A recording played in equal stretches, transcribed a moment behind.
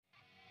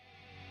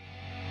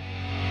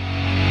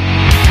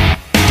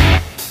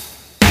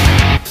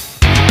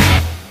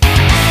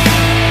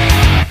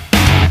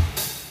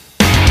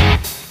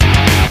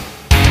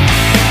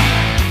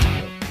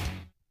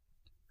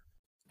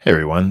Hey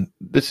everyone,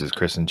 this is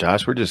Chris and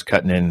Josh. We're just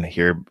cutting in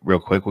here real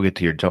quick. We'll get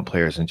to your jump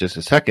players in just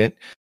a second.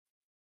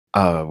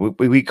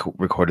 We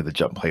recorded the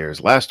jump players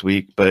last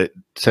week, but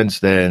since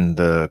then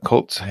the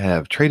Colts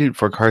have traded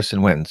for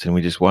Carson Wentz, and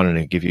we just wanted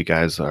to give you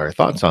guys our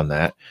thoughts on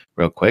that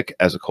real quick.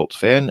 As a Colts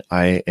fan,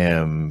 I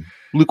am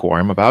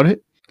lukewarm about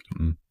it,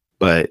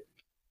 but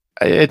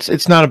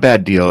it's not a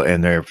bad deal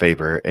in their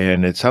favor,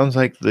 and it sounds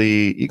like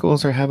the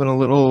Eagles are having a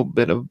little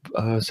bit of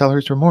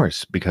seller's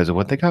remorse because of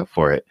what they got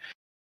for it.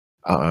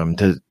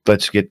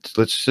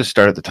 Let's just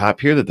start at the top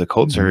here. That the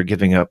Colts are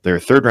giving up their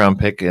third-round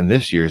pick in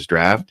this year's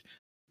draft,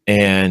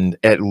 and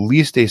at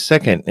least a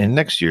second in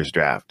next year's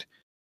draft.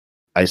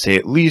 I say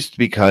at least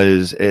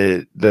because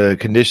the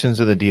conditions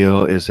of the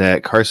deal is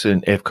that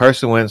if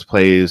Carson Wentz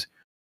plays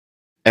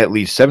at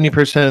least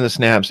 70% of the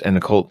snaps and the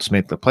Colts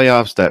make the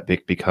playoffs, that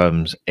pick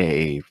becomes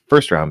a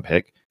first-round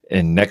pick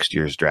in next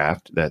year's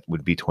draft. That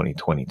would be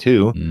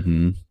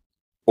 2022.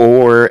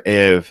 Or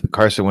if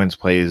Carson Wentz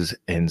plays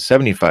in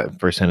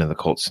 75% of the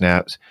Colts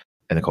snaps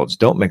and the Colts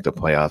don't make the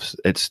playoffs,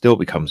 it still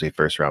becomes a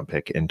first-round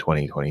pick in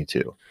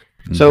 2022.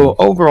 So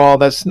overall,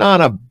 that's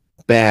not a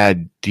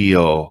bad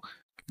deal.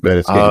 But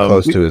it's getting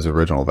close to his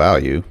original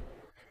value,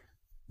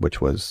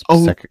 which was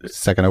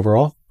second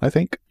overall, I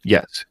think.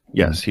 Yes.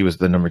 He was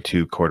the number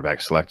 2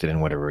 quarterback selected in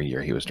whatever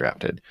year he was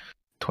drafted.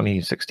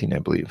 2016, I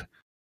believe.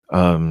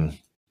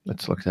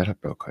 Let's look that up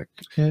real quick.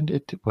 And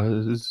it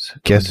was...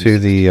 Guess who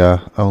the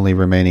only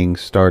remaining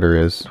starter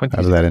is out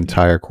of that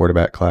entire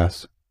quarterback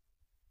class?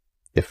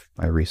 If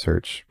I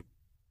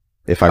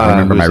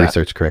remember my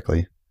research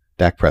correctly.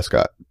 Dak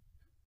Prescott.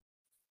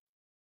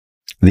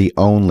 The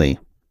only.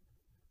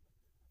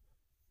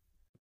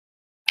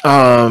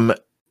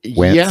 Wentz,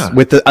 Yeah.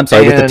 with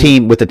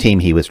the team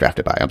he was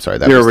drafted by. I'm sorry.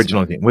 That was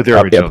original team. With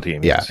their original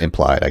team. Yeah,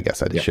 implied. I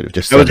guess I should have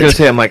just I was going to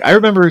say, I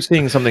remember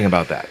seeing something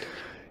about that.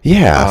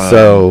 Yeah,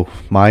 so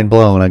mind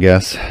blown, I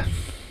guess.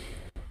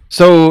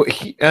 So,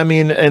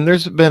 and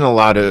there's been a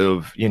lot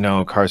of,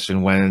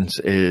 Carson Wentz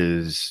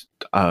is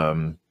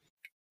an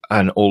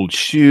old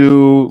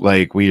shoe.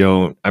 Like,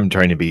 I'm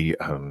trying to be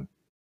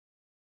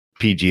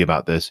PG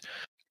about this.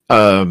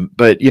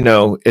 But,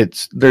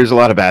 there's a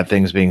lot of bad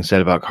things being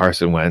said about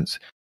Carson Wentz.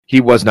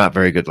 He was not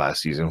very good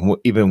last season,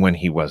 even when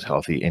he was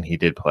healthy and he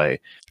did play.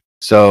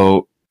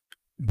 So,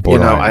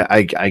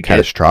 I get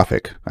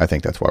catastrophic. I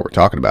think that's why we're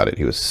talking about it.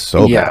 He was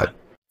so bad.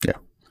 Yeah,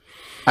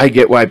 I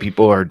get why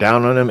people are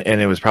down on him, and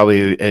it was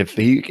probably if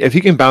he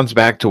can bounce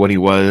back to what he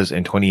was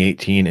in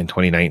 2018 and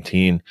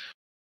 2019,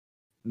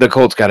 the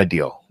Colts got a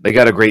deal. They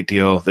got a great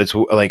deal. That's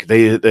like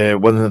they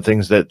one of the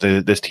things that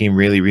this team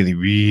really, really,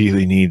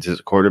 really needs is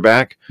a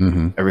quarterback.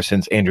 Ever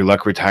since Andrew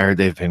Luck retired,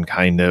 they've been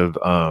kind of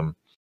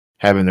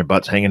having their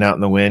butts hanging out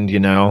in the wind.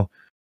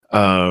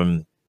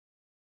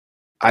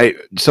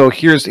 So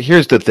here's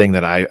the thing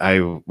that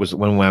I was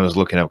when I was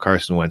looking up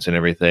Carson Wentz and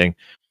everything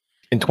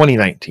in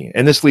 2019,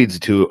 and this leads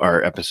to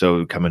our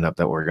episode coming up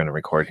that we're going to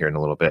record here in a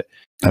little bit.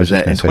 Was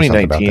that in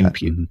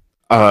 2019,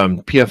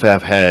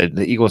 PFF had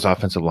the Eagles'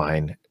 offensive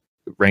line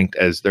ranked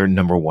as their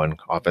number 1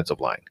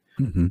 offensive line,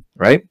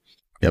 right?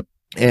 Yep.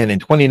 And in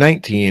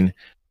 2019,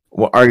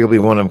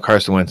 arguably one of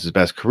Carson Wentz's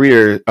best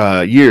career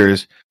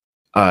years.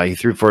 He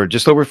threw for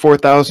just over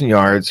 4,000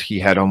 yards. He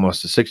had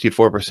almost a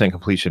 64%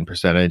 completion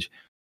percentage.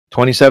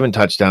 27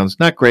 touchdowns,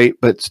 not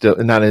great, but still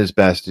not his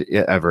best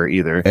ever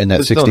either. And that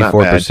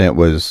 64%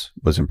 was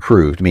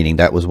improved, meaning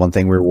that was one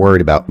thing we were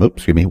worried about.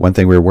 One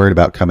thing we were worried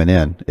about coming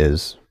in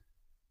is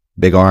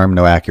big arm,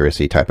 no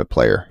accuracy type of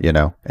player, And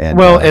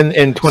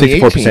in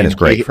 2018, 64% is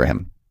great for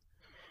him.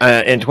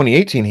 In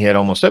 2018, he had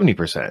almost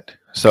 70%.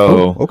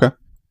 So okay.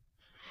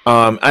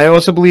 I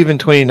also believe in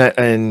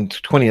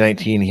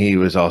 2019 he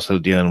was also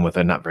dealing with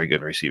a not very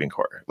good receiving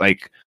core.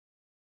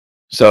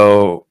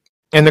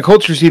 And the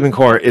Colts receiving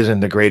core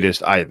isn't the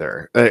greatest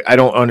either. I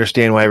don't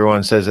understand why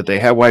everyone says that they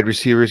have wide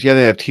receivers. Yeah,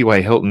 they have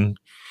T.Y. Hilton.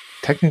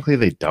 Technically,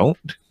 they don't,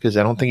 because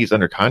I don't think he's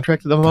under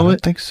contract at the moment. I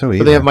don't think so either.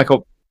 But they have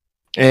Michael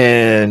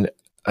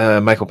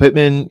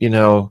Pittman,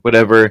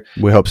 whatever.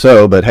 We hope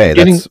so, but hey,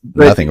 that's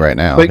nothing right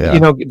now. But,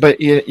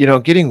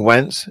 getting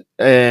Wentz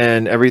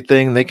and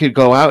everything, they could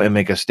go out and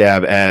make a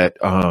stab at,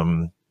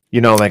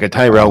 like a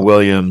Tyrell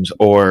Williams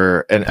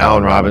or an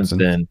Allen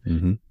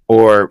Robinson.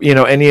 Or,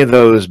 any of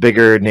those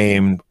bigger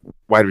name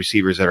wide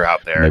receivers that are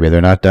out there. Maybe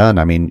they're not done.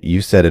 I mean,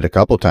 you said it a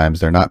couple of times.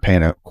 They're not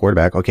paying a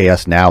quarterback. Okay,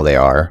 yes, now they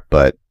are.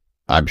 But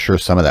I'm sure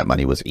some of that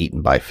money was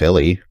eaten by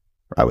Philly,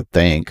 I would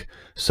think.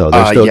 So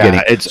they're still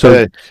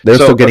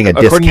still getting a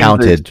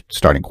discounted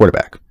starting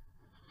quarterback.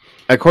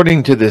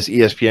 According to this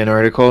ESPN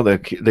article,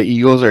 the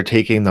Eagles are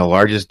taking the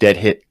largest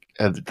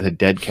the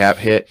dead cap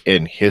hit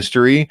in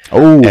history at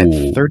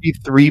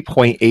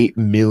 $33.8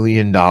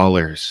 million.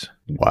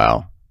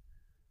 Wow.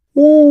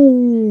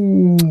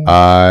 Ooh.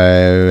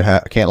 I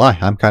can't lie.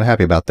 I'm kind of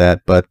happy about that,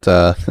 but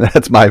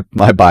that's my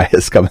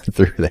bias coming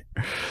through there.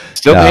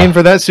 Still paying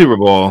for that Super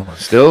Bowl.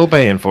 Still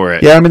paying for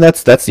it. Yeah, I mean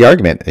that's the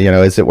argument.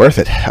 Is it worth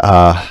it?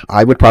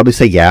 I would probably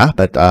say yeah,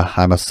 but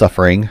I'm a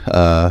suffering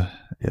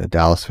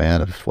Dallas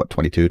fan of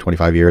 22,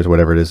 25 years,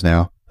 whatever it is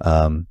now.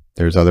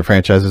 there's other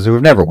franchises who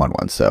have never won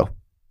one, so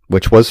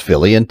which was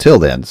Philly until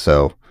then.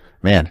 So,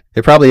 man,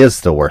 it probably is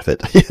still worth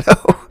it, you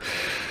know.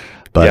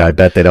 But I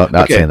bet they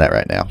not saying that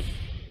right now.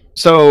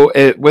 So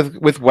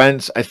with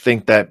Wentz, I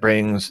think that's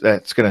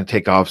going to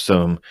take off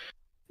some.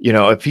 You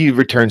know, if he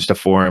returns to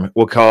form,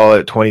 we'll call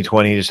it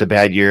 2020 just a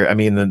bad year. I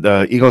mean,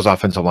 the Eagles'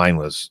 offensive line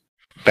was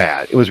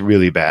bad. It was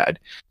really bad.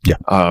 Yeah.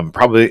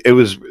 Probably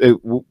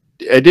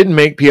it didn't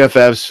make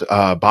PFF's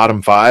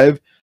bottom 5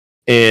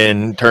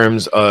 in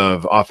terms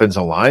of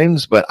offensive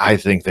lines, but I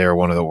think they were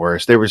one of the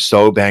worst. They were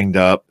so banged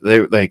up.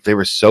 They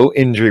were so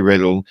injury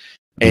riddled,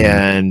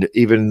 and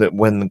even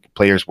when the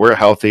players were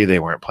healthy, they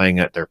weren't playing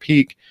at their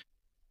peak.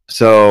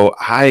 So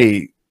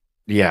I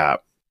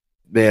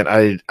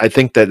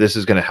think that this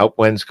is going to help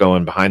Wentz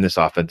going behind this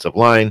offensive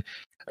line,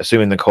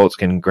 assuming the Colts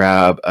can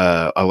grab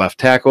a left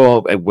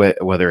tackle,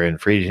 whether in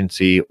free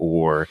agency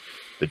or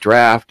the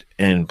draft,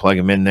 and plug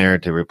him in there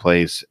to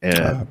replace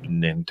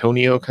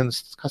Antonio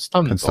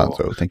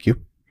Costanzo. Thank you.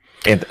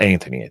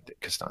 Anthony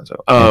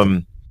Costanzo.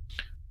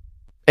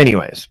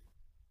 Anyways,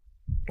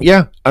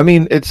 yeah, I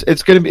mean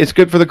it's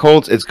good for the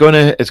Colts. It's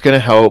gonna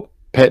help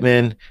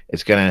Pittman.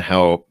 It's gonna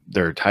help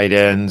their tight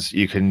ends.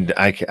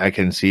 I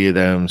can see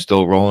them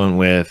still rolling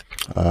with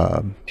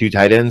 2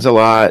 tight ends a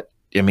lot.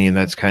 I mean,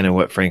 that's kind of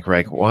what Frank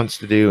Reich wants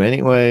to do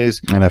anyways.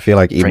 And I feel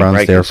like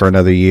Ebron's there for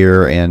another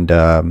year, and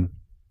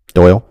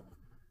Doyle.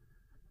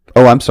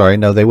 Oh, I'm sorry.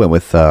 No, they went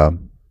with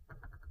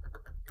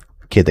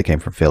kid that came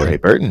from Philly. Trey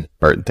Burton.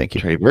 Thank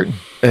you. Trey Burton.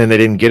 And they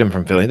didn't get him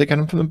from Philly. They got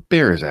him from the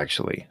Bears,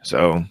 actually.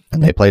 So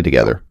and they played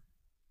together,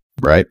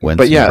 right?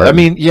 But yeah, I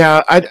mean,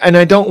 yeah,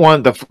 I don't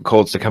want the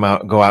Colts to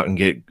go out and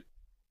get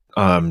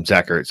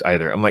Zach Ertz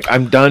either. I'm like,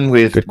 I'm done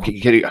with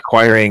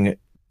acquiring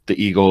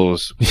the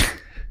Eagles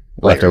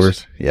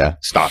leftovers. Yeah,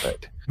 stop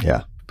it.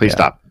 Yeah, please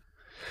stop.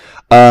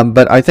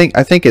 But I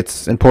think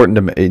it's important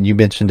to. And you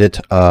mentioned it.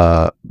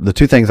 The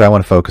 2 things I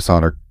want to focus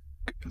on are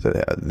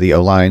the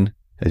O-line,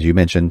 as you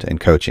mentioned, and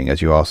coaching,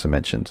 as you also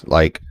mentioned.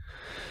 Like,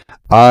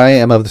 I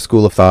am of the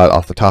school of thought,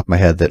 off the top of my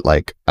head, that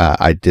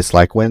I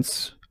dislike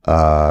Wentz.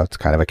 It's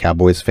kind of a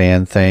Cowboys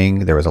fan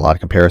thing. There was a lot of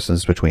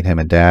comparisons between him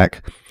and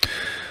Dak,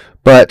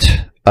 but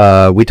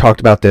we talked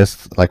about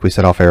this, like we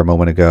said off air a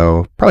moment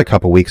ago, probably a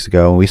couple weeks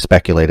ago, and we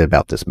speculated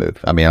about this move.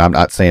 I mean, I'm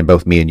not saying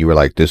both me and you were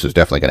like, this is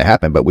definitely going to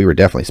happen, but we were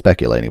definitely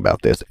speculating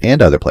about this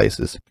and other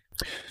places.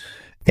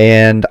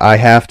 And I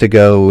have to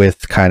go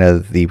with kind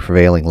of the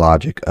prevailing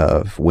logic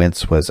of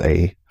Wentz was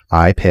a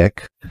high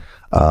pick.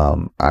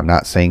 I'm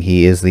not saying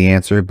he is the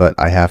answer, but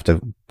I have to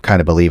kind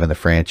of believe in the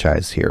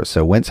franchise here.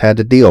 So Wentz had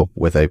to deal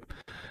with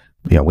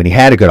when he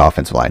had a good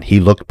offensive line, he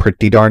looked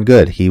pretty darn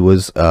good. He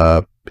was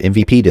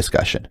MVP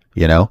discussion,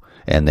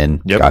 and then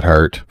got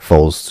hurt,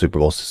 Foles Super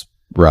Bowl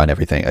run,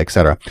 everything,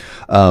 etc.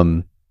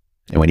 And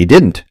when he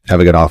didn't have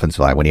a good offensive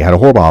line, when he had a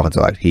horrible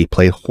offensive line, he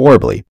played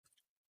horribly.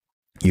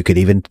 You could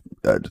even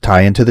tie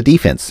into the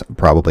defense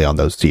probably on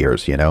those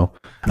years,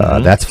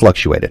 that's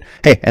fluctuated.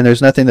 Hey, and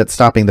there's nothing that's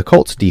stopping the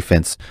Colts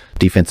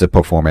defensive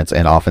performance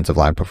and offensive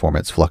line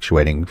performance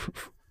fluctuating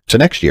to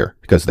next year,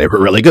 because they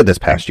were really good this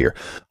past year.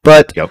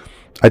 But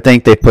I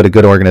think they put a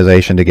good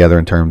organization together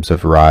in terms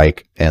of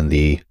Reich and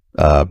the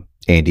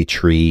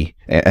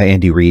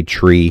Andy Reid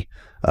tree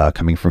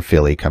coming from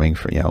Philly, coming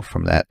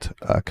from that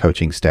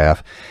coaching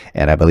staff,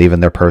 and I believe in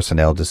their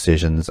personnel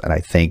decisions, and I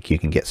think you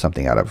can get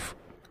something out of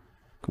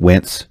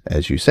Wentz,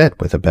 as you said,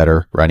 with a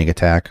better running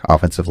attack,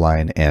 offensive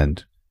line,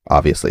 and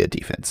obviously a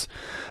defense.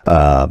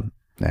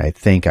 I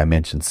think I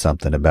mentioned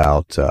something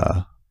about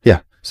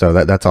so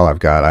that's all I've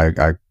got.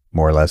 I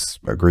more or less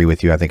agree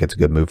with you. I think it's a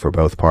good move for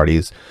both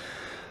parties.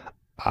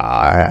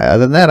 Other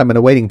than that, I'm in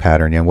a waiting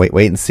pattern.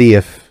 Wait and see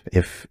if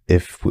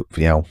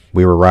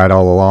we were right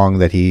all along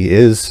that he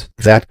is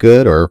that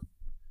good, or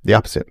the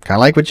opposite. Kind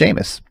of like with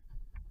Jameis.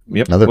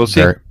 Yep, another we'll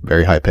very, see.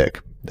 Very high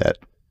pick that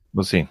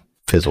we'll see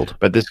fizzled.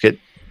 But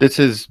this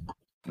is,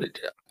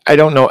 I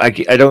don't know. I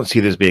don't see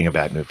this being a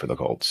bad move for the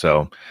Colts.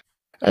 So,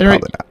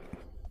 probably not.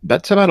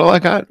 That's about all I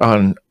got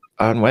on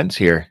Wentz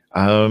here.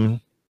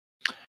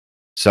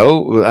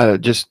 So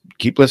just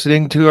keep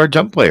listening to our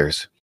jump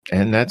players,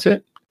 and that's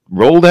it.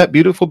 Roll that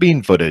beautiful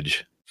bean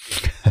footage.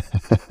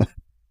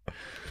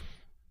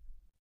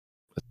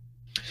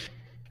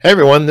 Hey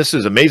everyone, this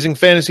is Amazing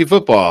Fantasy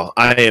Football.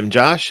 I am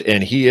Josh,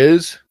 and he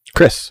is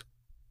Chris.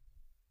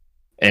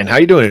 And how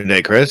you doing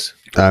today, Chris?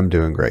 I'm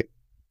doing great.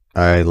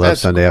 I love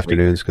Sunday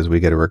afternoons because we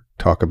get to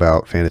talk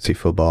about fantasy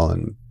football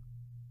and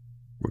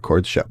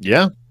record the show.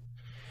 Yeah.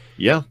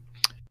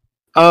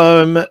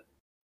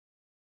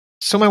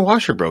 So my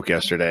washer broke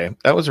yesterday.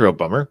 That was a real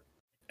bummer.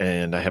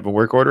 And I have a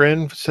work order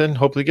in, and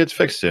hopefully it gets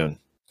fixed soon.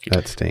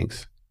 That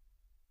stinks.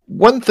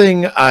 One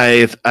thing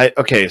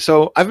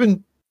so I've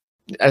been,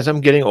 as I'm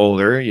getting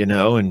older,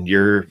 and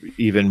you're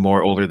even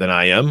more older than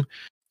I am.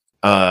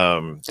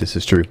 This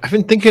is true. I've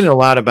been thinking a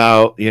lot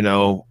about,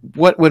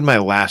 what would my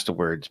last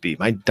words be?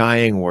 My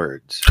dying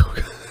words.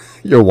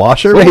 Your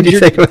washer? What did you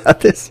think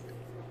about this?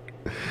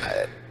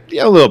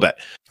 Yeah, a little bit.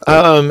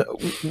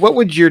 What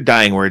would your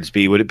dying words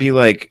be? Would it be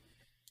like,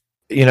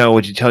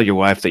 would you tell your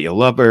wife that you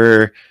love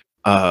her?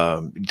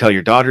 Tell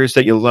your daughters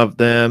that you love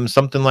them,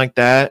 something like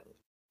that.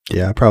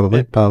 Yeah,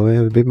 probably it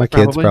would be my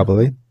kids,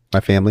 probably my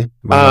family,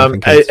 my wife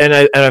and kids.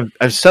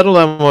 I've settled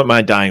on what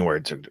my dying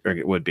words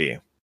would be.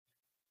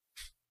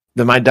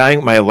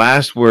 My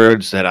last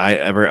words that I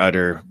ever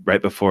utter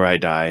right before I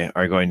die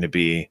are going to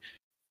be,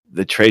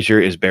 "The treasure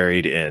is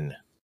buried in."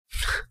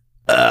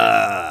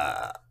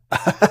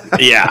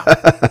 Yeah,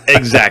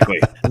 exactly.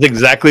 That's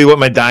exactly what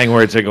my dying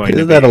words are going to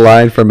be. Is that a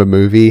line from a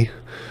movie?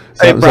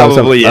 It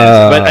probably is,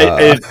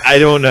 but I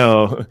don't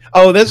know.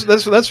 Oh,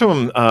 that's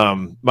from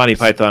Monty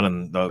Python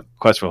and the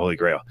Quest for Holy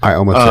Grail. I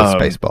almost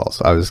said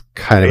Spaceballs. I was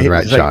kind of in the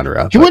right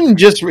genre. He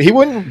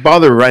wouldn't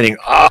bother writing.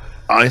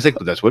 He's like,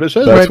 that's what it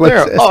says right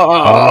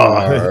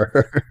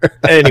there.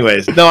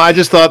 Anyways, no, I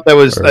just thought that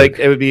was like,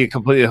 it would be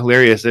completely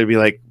hilarious. They'd be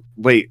like,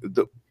 wait,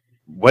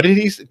 what did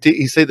he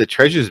say? The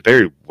treasure is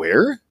buried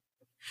where?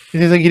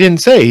 And he's like, he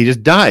didn't say. He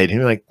just died. And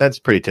you're like, that's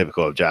pretty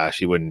typical of Josh.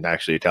 He wouldn't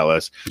actually tell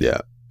us. Yeah.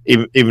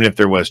 Even if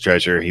there was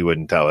treasure, he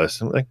wouldn't tell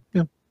us. I'm like,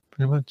 yeah,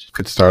 pretty much.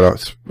 Could start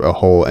off a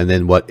whole, and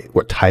then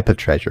what type of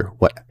treasure?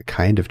 What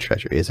kind of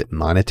treasure? Is it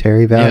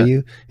monetary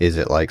value? Yeah. Is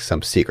it like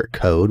some secret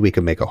code? We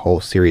could make a whole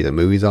series of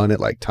movies on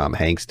it, like Tom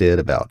Hanks did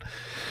about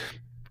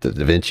the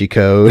Da Vinci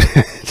Code.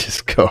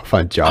 Just go off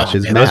on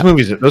Josh's map.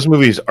 Those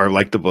movies are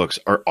like the books,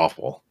 are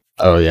awful.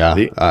 Oh yeah,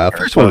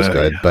 first one was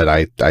good, but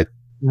I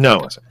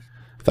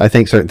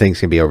think certain things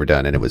can be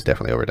overdone, and it was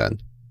definitely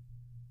overdone.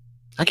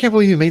 I can't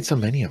believe you made so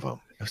many of them.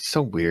 It's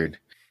so weird.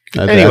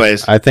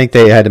 Anyways, I think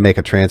they had to make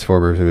a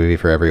Transformers movie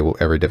for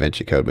every Da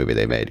Vinci Code movie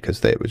they made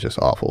because it was just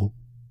awful.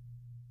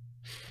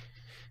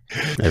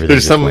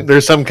 There's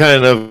some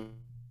kind of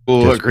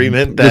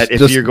agreement that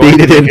if you're going to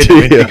make a Da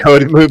Vinci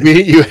Code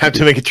movie, you have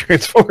to make a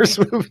Transformers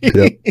movie,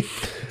 yep.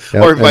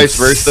 Or vice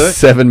versa.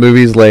 7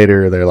 movies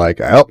later, they're like,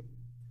 "Oh,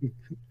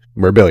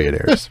 we're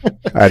billionaires."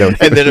 I don't.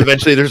 And then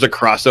eventually, there's a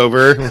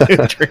crossover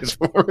with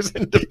Transformers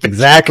and Da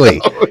Vinci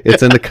Code.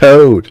 It's in the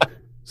code.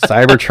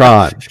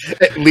 Cybertron.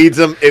 It leads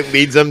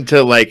them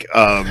to like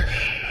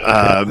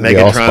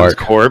Megatron's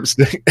corpse.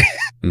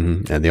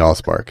 And the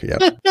Allspark, yeah.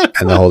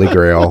 And the Holy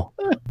Grail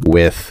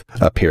with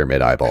a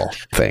pyramid eyeball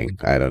thing.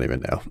 I don't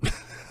even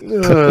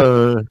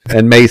know.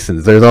 And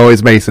Masons. There's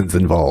always Masons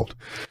involved.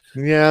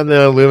 Yeah,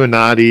 the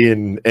Illuminati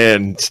and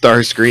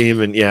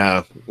Starscream, and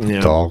yeah.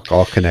 It's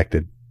all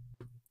connected.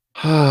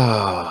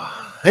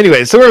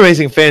 Anyway, so we're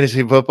Amazing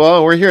Fantasy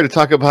Football. We're here to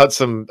talk about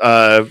some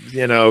our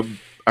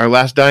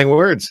last dying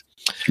words.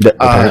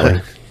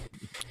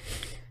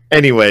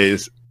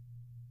 Anyways,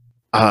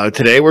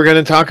 today we're going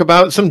to talk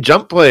about some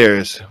jump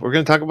players. We're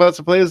going to talk about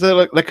some players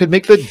that could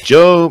make the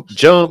jump.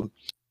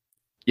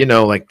 You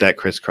know, like that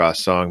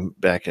crisscross song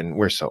back in.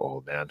 We're so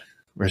old, man.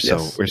 We're so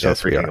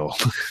freaking old.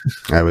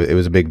 It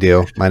was a big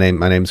deal. My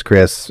name's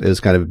Chris. It was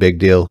kind of a big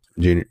deal.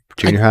 Junior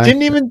high.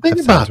 Didn't even think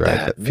about that.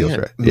 Right. That feels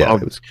right. Yeah,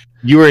 it was.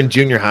 You were in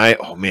junior high.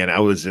 Oh man, I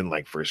was in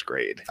like first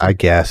grade. I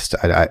guessed.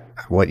 I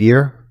what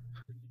year?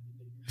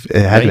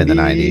 It had been the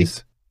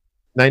 90s.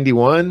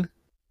 91?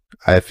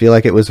 I feel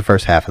like it was the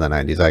first half of the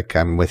 90s.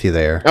 I'm with you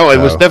there. Oh, it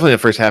was definitely the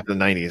first half of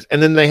the 90s.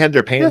 And then they had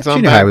their pants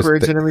on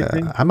backwards and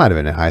everything. I might have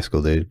been in high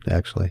school, dude,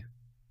 actually.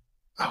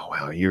 Oh,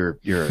 wow. You're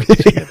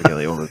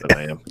significantly older than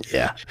I am.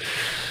 Yeah.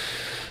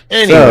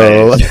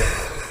 Anyway.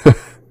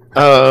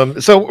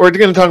 So we're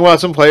going to talk about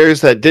some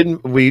players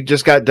that we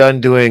just got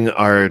done doing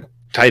our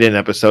tight end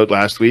episode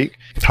last week.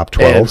 Top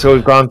 12. And so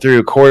we've gone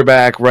through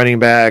quarterback, running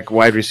back,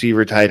 wide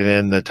receiver, tight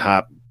end, the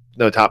top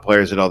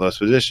players at all those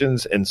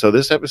positions. And so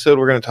this episode,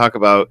 we're going to talk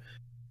about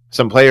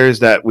some players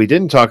that we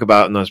didn't talk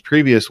about in those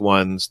previous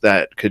ones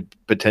that could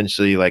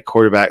potentially, like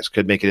quarterbacks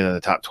could make it in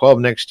the top 12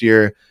 next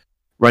year,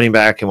 running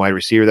back and wide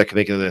receiver that could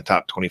make it in the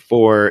top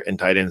 24, and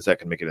tight ends that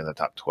could make it in the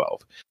top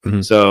 12.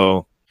 Mm-hmm.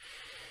 So,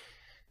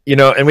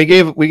 and we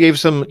gave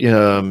some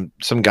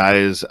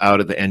guys out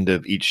at the end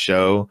of each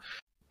show,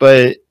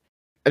 but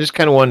I just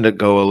kind of wanted to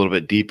go a little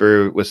bit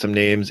deeper with some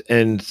names.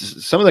 And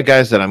some of the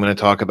guys that I'm going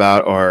to talk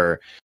about are,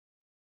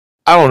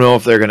 I don't know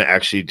if they're going to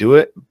actually do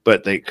it,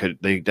 but they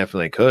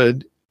definitely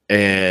could.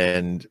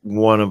 And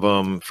one of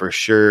them for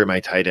sure, my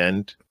tight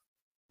end,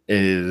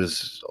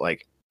 is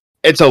like,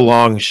 it's a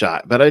long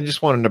shot, but I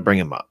just wanted to bring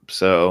him up.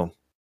 So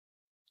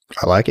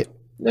I like it.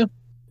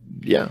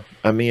 Yeah.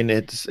 I mean,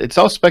 it's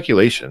all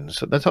speculation,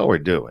 so that's all we're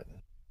doing.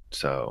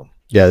 So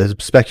yeah, there's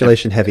a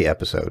speculation heavy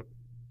episode.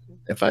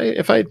 If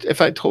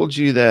I told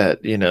you that,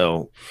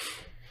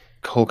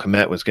 Cole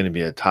Kmet was going to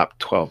be a top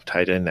 12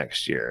 tight end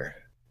next year,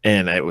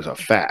 and it was a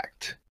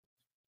fact,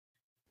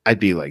 I'd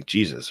be like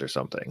Jesus or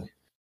something.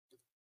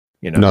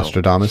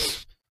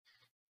 Nostradamus.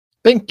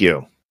 Thank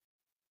you.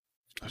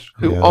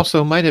 Who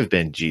also might have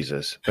been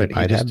Jesus, but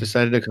he just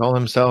decided to call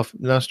himself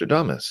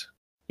Nostradamus.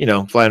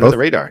 Flying under the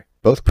radar.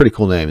 Both pretty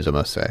cool names, I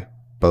must say.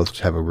 Both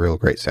have a real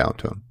great sound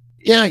to them.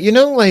 Yeah,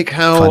 like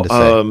how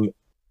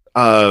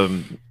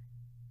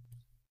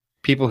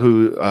people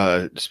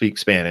who speak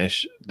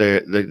Spanish,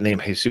 the name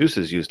Jesus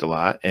is used a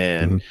lot,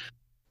 and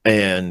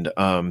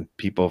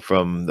people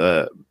from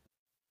the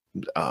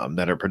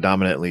that are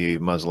predominantly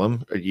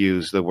Muslim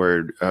use the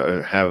word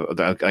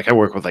I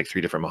work with like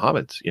 3 different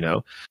Muhammads,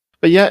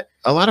 But yet,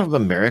 a lot of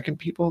American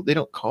people, they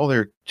don't call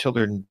their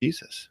children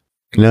Jesus.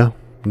 No.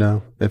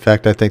 In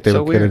fact, I think they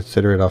would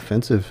consider it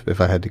offensive if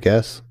I had to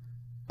guess.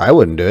 I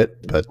wouldn't do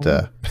it, but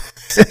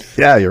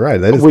yeah, you're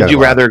right. That is would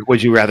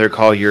you rather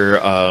call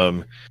your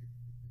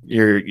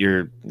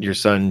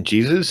son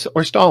Jesus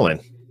or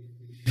Stalin?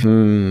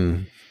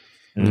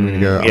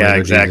 Yeah,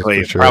 exactly.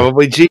 Jesus sure.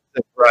 Probably Jesus,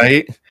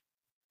 right?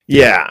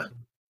 Yeah.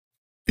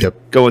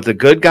 Yep. Go with the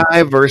good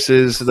guy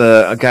versus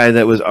a guy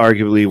that was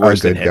arguably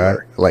worse than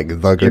Hitler. Like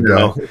the good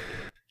guy.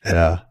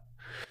 Yeah.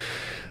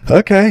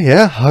 Okay.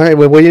 Yeah. All right.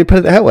 Well, when you put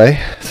it that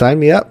way, sign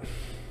me up.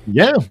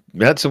 Yeah,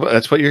 that's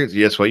what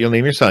you'll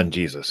name your son,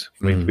 Jesus.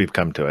 We've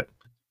come to it.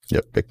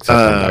 Yep. Except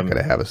I'm not going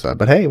to have a son,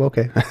 but hey,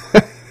 okay.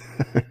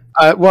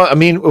 Well, I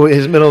mean,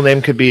 his middle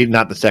name could be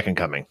not the Second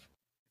Coming.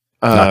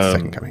 Not the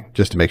Second Coming,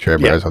 just to make sure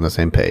everybody's on the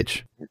same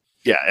page.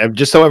 Yeah,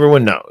 just so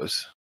everyone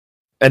knows.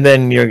 And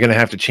then you're going to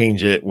have to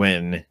change it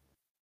when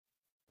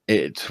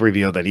it's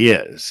revealed that he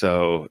is.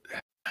 So,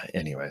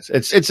 anyways,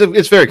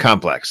 it's very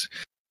complex.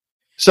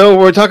 So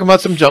we're talking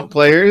about some jump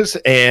players,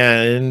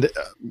 and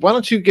why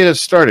don't you get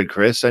us started,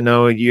 Chris? I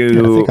know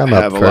you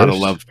have a lot of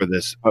love for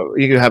this.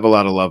 You have a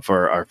lot of love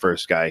for our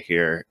first guy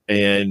here,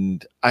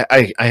 and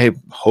I have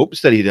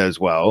hopes that he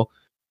does well,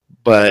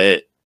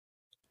 but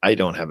I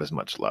don't have as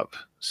much love.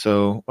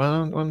 So why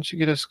don't you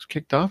get us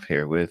kicked off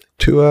here with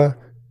Tua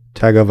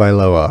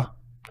Tagovailoa?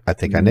 I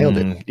think I nailed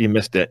it. You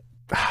missed it.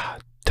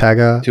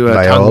 Tagovailoa.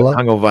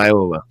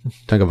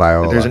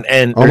 There's an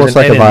N. Almost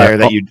like a there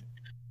that you.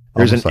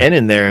 There's an N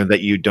in there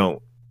that you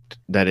don't.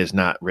 That is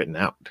not written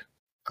out.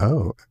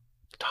 Oh,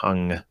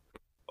 Tagovailoa.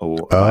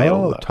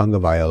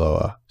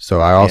 So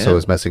I also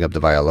was messing up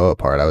the Vailoa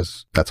part.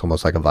 That's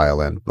almost like a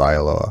violin,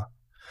 Vailoa.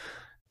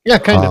 Yeah,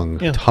 kind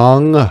of. Yeah.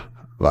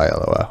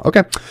 Tagovailoa.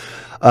 Okay.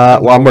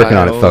 Well, I'm working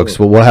on it, folks.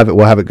 We'll have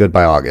it good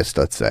by August,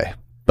 let's say.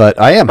 But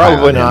I am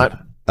probably not.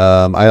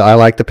 I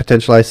like the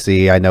potential I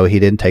see. I know he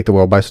didn't take the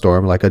world by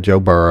storm like a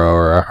Joe Burrow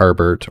or a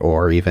Herbert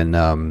or even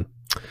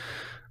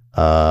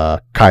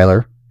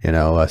Kyler.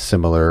 A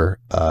similar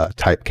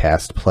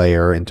typecast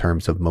player in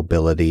terms of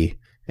mobility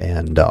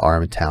and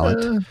arm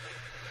talent.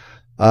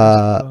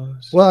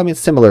 Well, I mean,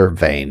 similar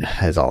vein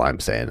is all I'm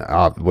saying.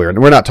 We're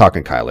not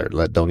talking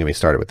Kyler. Don't get me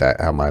started with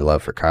that. How my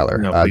love for Kyler.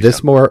 No,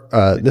 this more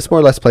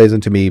or less plays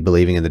into me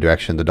believing in the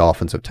direction the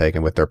Dolphins have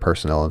taken with their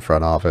personnel and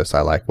front office.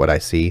 I like what I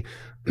see.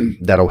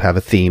 That'll have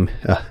a theme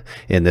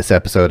in this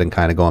episode, and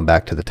kind of going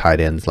back to the tight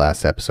ends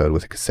last episode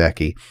with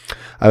Gesicki.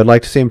 I would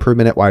like to see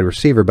improvement at wide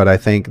receiver, but I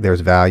think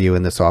there's value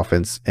in this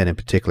offense, and in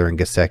particular in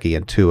Gesicki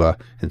and Tua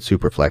in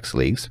Superflex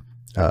leagues.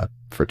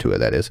 For Tua,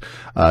 that is.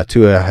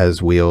 Tua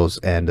has wheels,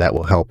 and that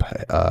will help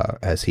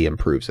as he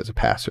improves as a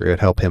passer. It would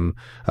help him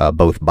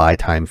both buy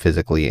time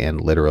physically and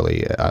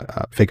literally,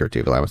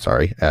 figuratively, I'm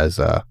sorry, as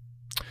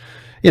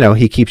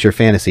he keeps your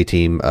fantasy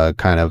team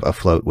kind of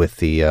afloat with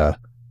the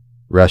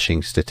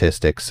rushing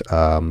statistics,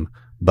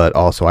 but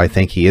also I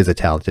think he is a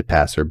talented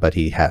passer, but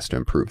he has to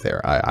improve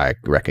there. I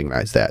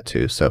recognize that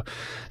too. So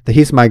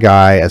he's my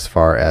guy as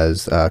far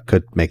as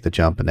could make the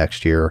jump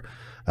next year.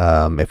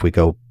 If we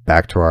go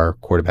back to our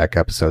quarterback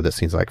episode, that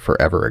seems like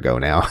forever ago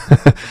now,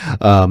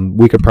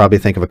 we could probably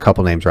think of a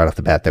couple names right off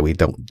the bat that we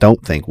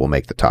don't think will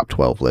make the top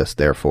 12 list.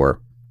 Therefore,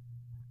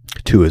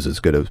 Tua is as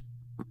good of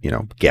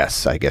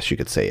guess, I guess you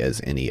could say,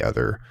 as any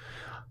other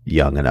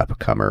young and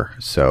upcomer.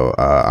 So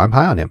I'm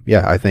high on him.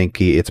 Yeah, I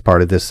think it's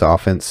part of this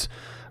offense,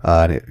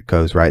 and it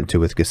goes right into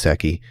with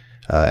Gesicki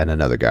and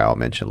another guy I'll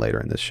mention later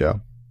in this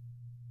show.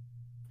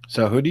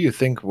 So who do you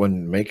think would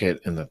make it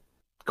in the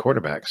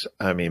quarterbacks?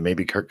 I mean,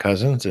 maybe Kirk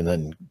Cousins, and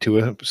then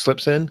Tua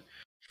slips in.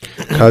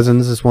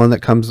 Cousins is one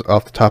that comes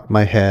off the top of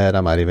my head.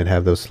 I might even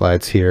have those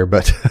slides here,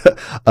 but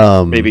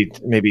maybe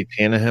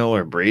Tannehill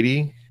or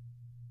Brady.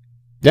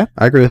 Yeah,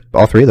 I agree with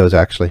all three of those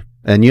actually.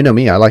 And you know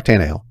me, I like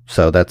Tannehill.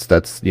 So that's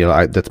that's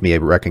me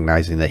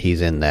recognizing that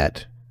he's in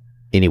that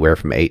anywhere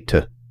from 8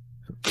 to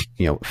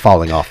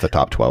falling off the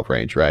top 12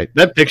 range, right?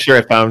 That picture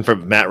I found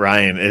from Matt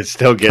Ryan, it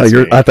still gets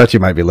me. I thought you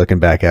might be looking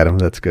back at him.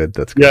 That's good.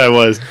 Yeah, I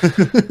was.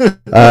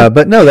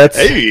 But no,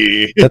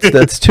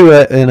 that's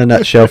Tua in a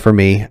nutshell for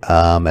me.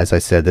 As I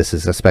said, this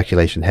is a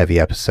speculation heavy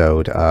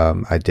episode.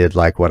 I did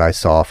like what I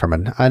saw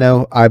I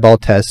know eyeball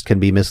test can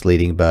be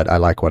misleading, but I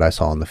like what I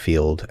saw on the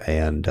field,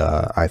 and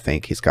I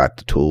think he's got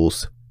the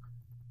tools,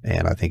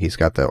 and I think he's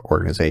got the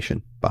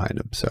organization behind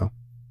him. So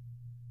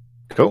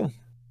cool.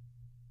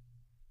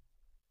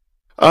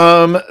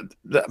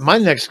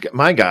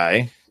 My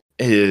guy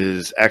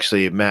is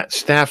actually Matt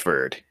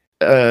Stafford.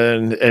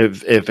 And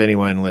if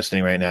anyone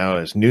listening right now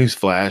is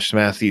newsflash,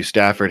 Matthew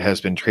Stafford has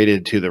been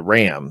traded to the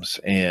Rams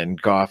and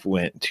Goff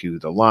went to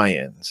the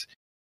Lions.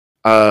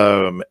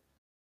 I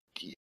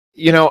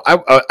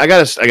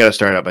gotta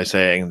start out by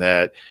saying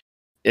that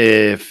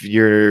if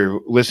you're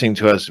listening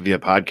to us via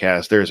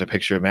podcast, there's a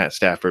picture of Matt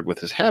Stafford with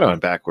his hat on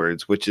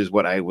backwards, which is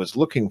what I was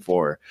looking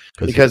for,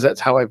 because that's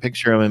how I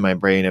picture him in my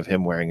brain, of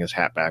him wearing his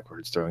hat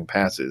backwards, throwing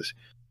passes.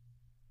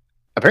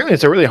 Apparently,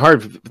 it's a really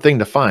hard thing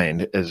to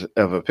find,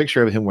 of a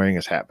picture of him wearing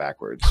his hat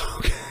backwards.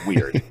 Okay.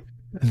 Weird.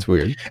 That's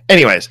weird.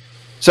 Anyways,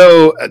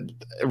 So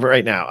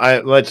right now,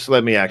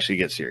 let me actually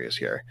get serious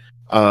here.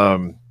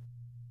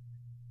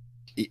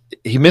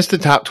 He missed the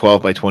top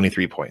 12 by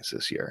 23 points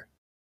this year.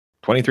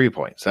 23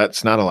 points.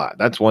 That's not a lot.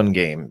 That's one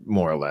game,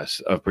 more or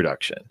less, of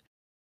production.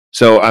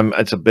 So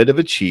it's a bit of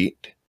a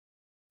cheat,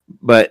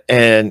 but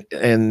and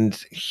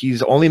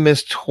he's only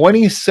missed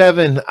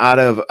 27 out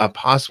of a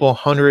possible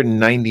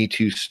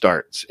 192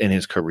 starts in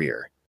his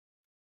career.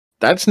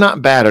 That's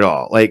not bad at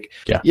all. Like,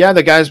 yeah,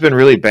 the guy's been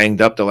really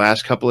banged up the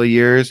last couple of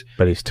years,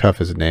 but he's tough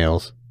as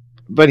nails.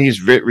 But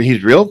he's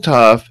real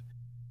tough.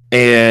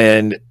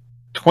 And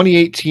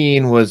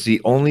 2018 was the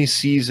only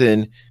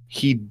season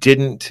he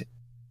didn't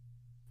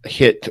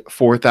hit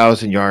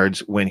 4,000 yards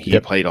when he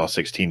played all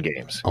 16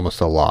 games.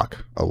 Almost a lock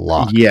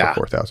for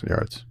 4,000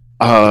 yards.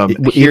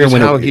 Even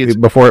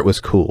when before it was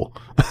cool,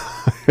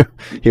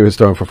 he was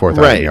throwing for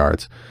 4,000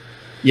 yards.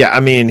 Yeah,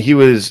 I mean,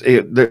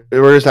 there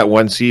was that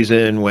one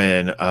season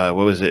when what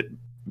was it?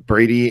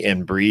 Brady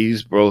and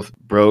Breeze both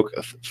broke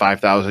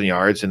 5,000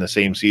 yards in the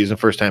same season,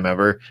 first time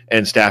ever,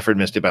 and Stafford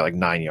missed it by like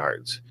 9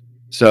 yards.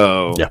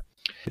 So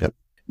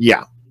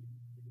yeah,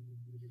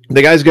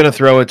 the guy's going to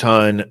throw a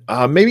ton.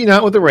 Maybe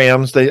not with the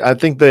Rams. I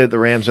think the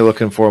Rams are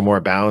looking for a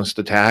more balanced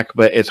attack,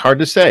 but it's hard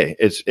to say.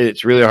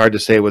 It's really hard to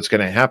say what's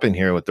going to happen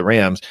here with the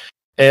Rams.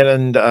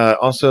 And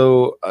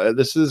also,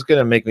 this is going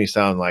to make me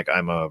sound like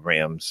I'm a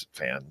Rams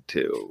fan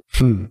too.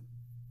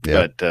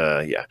 Yeah.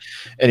 But yeah.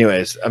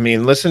 Anyways, I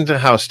mean, listen to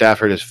how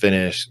Stafford has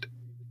finished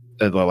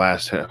the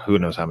last who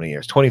knows how many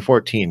years.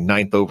 2014,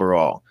 9th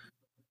overall.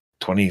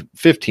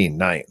 2015,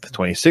 9th.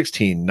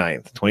 2016,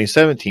 9th.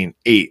 2017,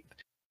 8th.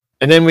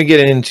 And then we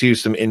get into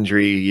some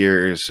injury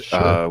years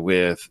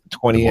with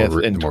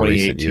 20th and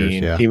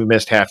 2018. Years, He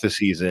missed half the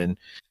season.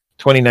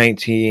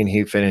 2019,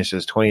 he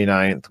finishes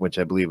 29th, which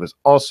I believe was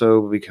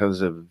also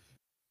because of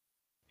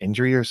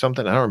injury or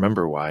something. I don't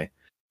remember why.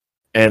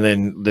 And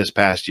then this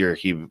past year,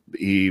 he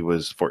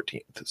was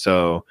 14th.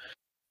 So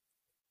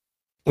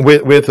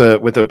with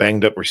a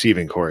banged up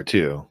receiving core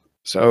too.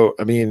 So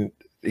I mean,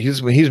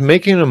 he's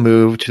making a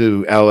move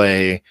to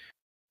LA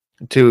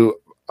to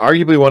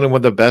arguably one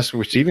of the best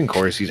receiving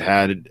cores he's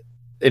had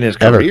in his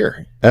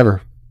career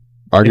ever.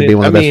 Arguably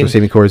one of the best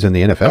receiving cores in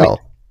the NFL.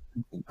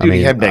 I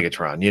mean, you have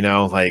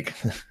Megatron, like.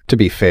 To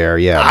be fair,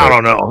 I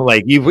don't know.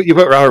 Like you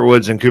put Robert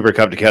Woods and Cooper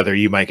Kupp together,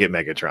 you might get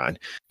Megatron.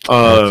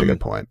 That's a good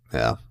point.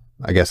 Yeah,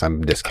 I guess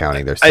I'm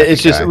discounting their.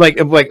 It's just like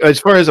as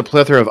far as a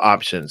plethora of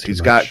options,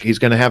 he's going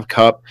to have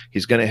Kupp,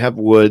 he's going to have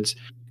Woods,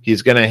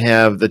 he's going to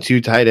have the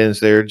two tight ends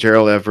there,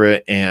 Gerald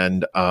Everett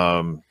and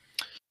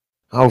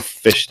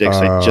Fish Sticks.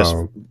 I just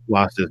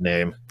lost his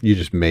name. You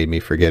just made me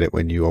forget it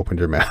when you opened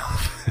your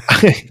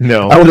mouth.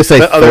 No, I want to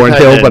say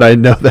Thornhill, but I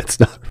know that's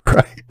not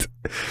right.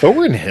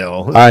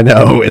 Thornhill. I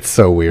know, it's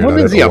so weird. What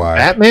is he, a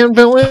Batman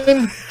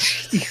villain?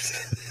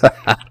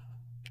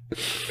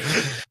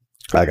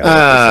 I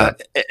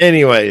got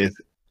anyways,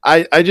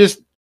 I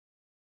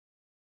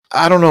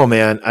don't know,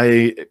 man.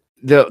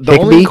 The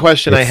only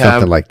question I have,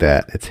 something like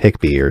that. It's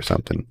Higbee or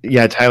something.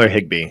 Yeah, Tyler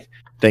Higbee.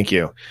 Thank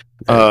you.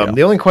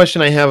 The only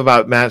question I have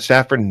about Matt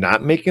Stafford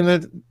not making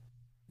being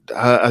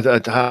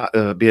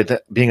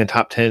a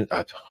top 10,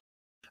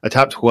 a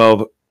top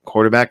 12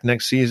 quarterback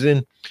next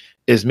season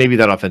is maybe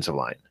that offensive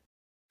line.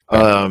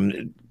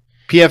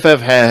 PFF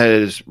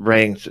has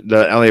ranked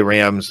the LA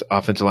Rams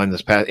offensive line in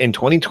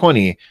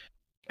 2020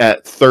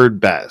 at third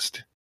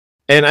best.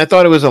 And I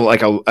thought it was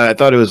like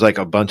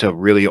a bunch of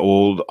really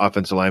old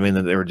offensive linemen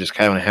that they were just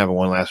kind of having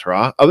one last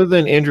hurrah. Other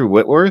than Andrew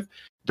Whitworth,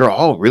 they're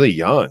all really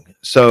young.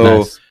 So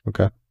nice.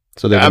 Okay.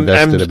 So they've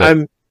invested a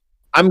bit.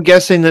 I'm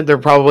guessing that they're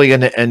probably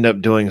going to end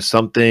up doing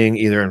something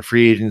either in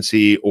free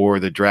agency or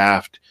the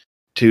draft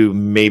to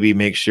maybe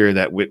make sure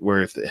that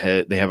Whitworth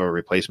they have a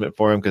replacement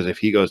for him, because if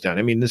he goes down,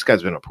 I mean, this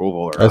guy's been a Pro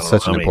Bowler. That's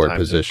such an important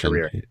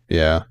position.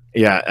 Yeah,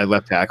 at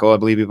left tackle, I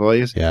believe he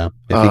plays. Yeah,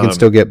 if he can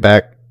still get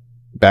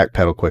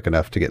backpedal quick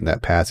enough to get in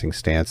that passing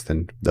stance,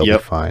 then they'll be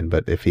fine.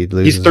 But if he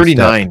loses, he's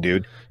 39,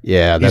 dude.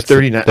 Yeah, he's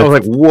 39. I was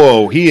like,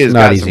 whoa, he has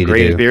got some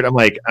gray beard.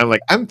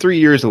 I'm 3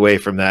 years away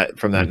from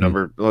that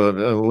number, a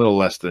little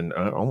less than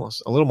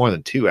almost a little more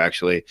than 2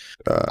 actually.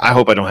 I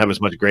hope I don't have as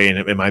much gray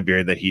in my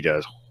beard that he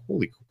does.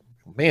 Holy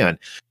man.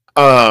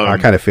 I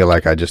kind of feel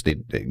like I just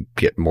need to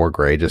get more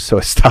gray just so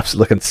it stops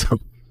looking so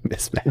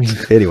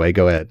mismatched. Anyway,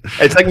 go ahead.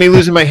 It's like me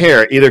losing my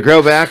hair. Either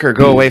grow back or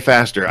go away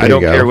faster. I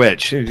don't care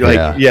which.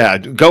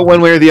 Go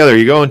one way or the other.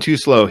 You're going too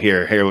slow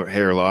here,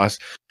 hair loss.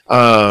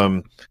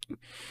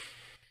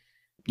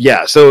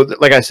 Yeah, so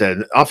like I said,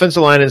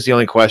 offensive line is the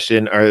only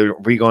question. Are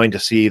we going to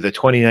see the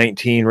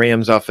 2019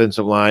 Rams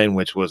offensive line,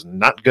 which was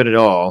not good at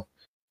all,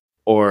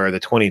 or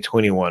the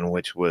 2021,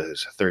 which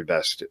was third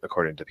best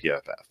according to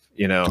PFF?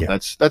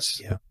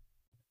 That's. Yeah.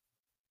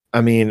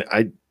 I mean,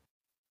 I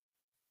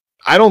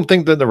don't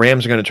think that the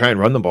Rams are going to try and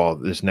run the ball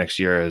this next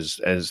year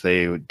as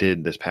they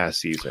did this past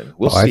season.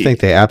 We'll see. I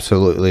think they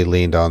absolutely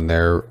leaned on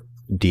their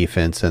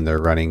defense and their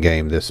running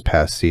game this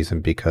past season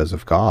because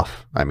of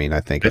Goff. I mean,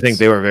 I think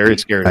they were very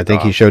scared. I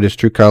think he showed his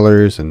true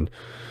colors, and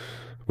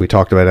we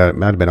talked about it. It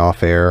might have been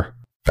off air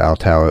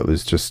about how it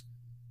was just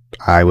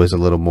I was a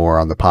little more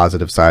on the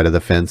positive side of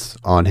the fence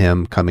on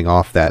him coming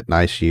off that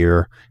nice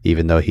year,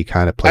 even though he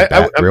kind of played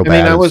real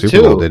bad in the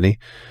Super Bowl, didn't he?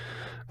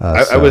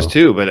 I was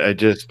too, but I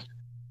just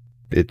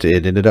it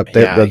ended up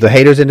the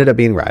haters ended up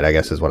being right, I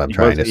guess is what I'm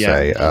trying to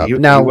say.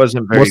 Now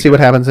we'll see what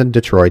happens in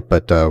Detroit,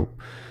 but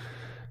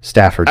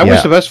Stafford. I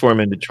wish the best for him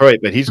in Detroit,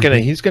 but he's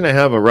gonna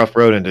have a rough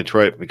road in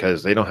Detroit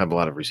because they don't have a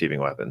lot of receiving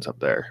weapons up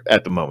there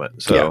at the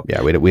moment. So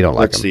we don't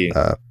like him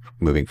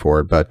moving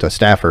forward. But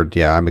Stafford,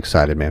 I'm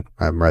excited, man.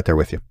 I'm right there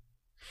with you.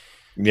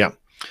 Yeah.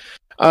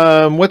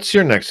 What's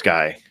your next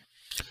guy?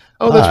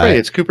 Oh, that's right.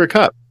 It's Cooper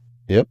Kupp.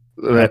 Yep.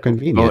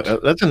 Convenient.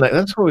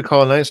 That's what we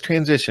call a nice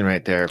transition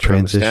right there.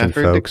 Transition,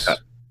 from folks.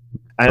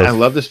 I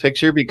love this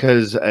picture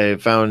because I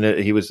found that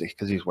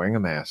he's wearing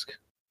a mask.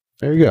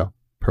 There you go.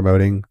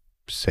 Promoting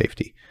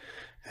safety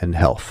and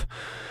health.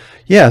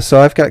 Yeah, so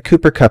I've got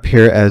Cooper Kupp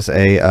here as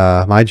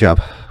a my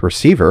jump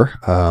receiver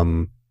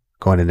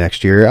going to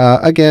next year.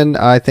 Again,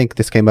 I think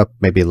this came up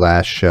maybe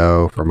last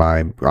show for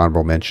my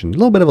honorable mention. A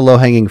little bit of a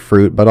low-hanging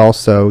fruit, but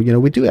also,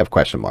 we do have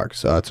question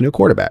marks. It's a new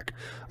quarterback.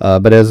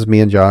 But as me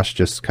and Josh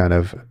just kind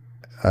of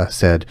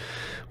said,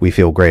 we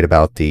feel great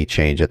about the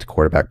change at the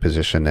quarterback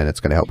position, and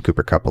it's going to help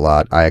Cooper Kupp a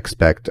lot. I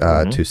expect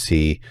to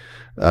see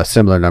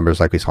similar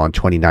numbers like we saw in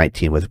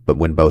 2019 but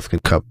when both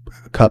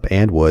Kupp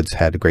and Woods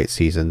had great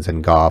seasons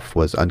and Goff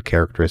was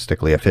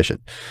uncharacteristically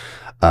efficient.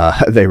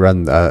 They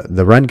run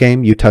the run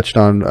game you touched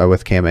on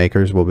with Cam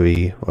Akers will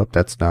be,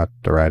 that's not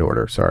the right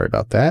order. Sorry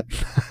about that.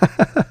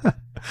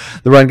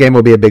 The run game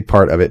will be a big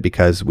part of it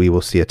because we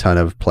will see a ton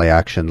of play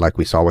action like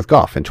we saw with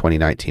Goff in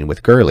 2019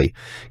 with Gurley,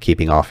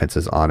 keeping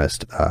offenses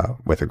honest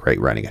with a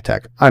great running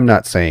attack. I'm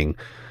not saying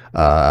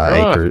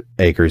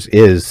Akers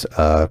is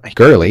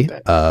Gurley,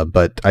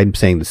 but I'm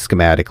saying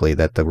schematically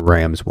that the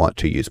Rams want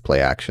to use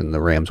play action.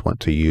 The Rams want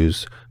to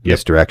use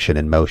misdirection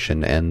and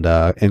motion and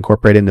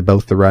incorporate into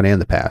both the run and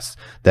the pass.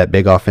 That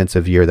big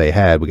offensive year they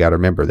had, we got to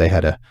remember they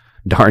had a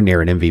darn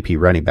near an MVP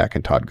running back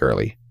in Todd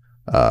Gurley.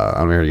 I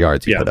don't know how many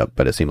yards he put up,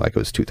 but it seemed like it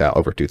was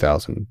over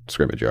 2,000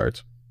 scrimmage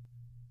yards.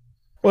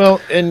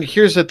 Well, and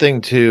here's the thing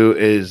too,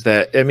 is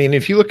that, I mean,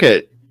 if you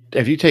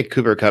take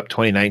Cooper Kupp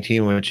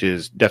 2019, which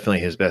is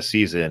definitely his best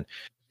season,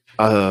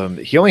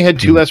 he only had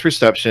 2 less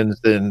receptions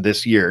than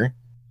this year.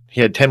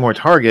 He had 10 more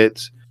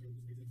targets,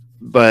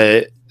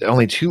 but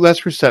only 2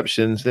 less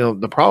receptions.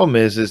 The problem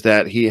is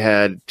that he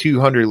had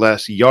 200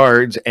 less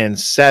yards and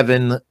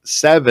seven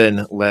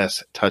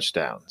less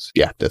touchdowns.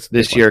 Yeah,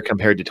 this year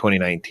compared to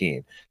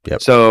 2019.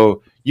 Yep.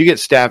 So you get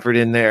Stafford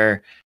in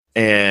there,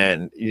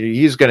 and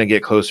he's going to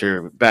get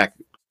back.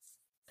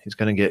 He's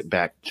going to get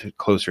back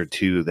closer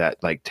to that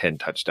 10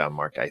 touchdown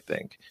mark, I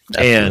think,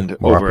 and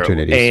over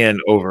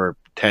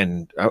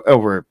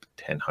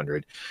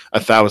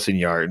 1,000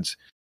 yards.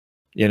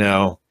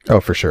 Oh,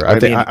 for sure. I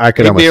think I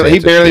could almost he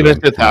barely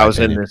missed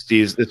 1,000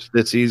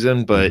 this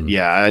season, but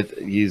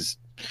he's.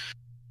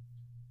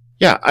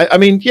 Yeah, I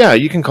mean,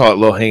 you can call it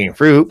low hanging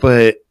fruit,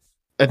 but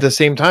at the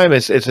same time,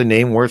 it's a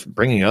name worth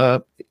bringing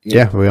up.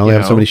 Yeah, we only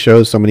have so many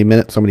shows, so many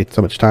minutes, so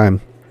much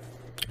time.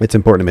 It's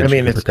important to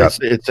mention.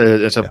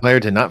 It's a player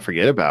to not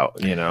forget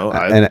about.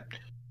 And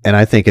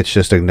I think it's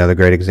just another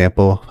great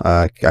example.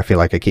 I feel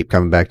like I keep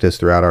coming back to this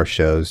throughout our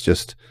shows.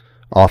 Just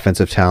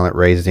offensive talent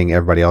raising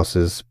everybody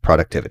else's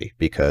productivity,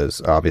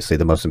 because obviously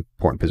the most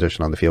important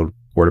position on the field,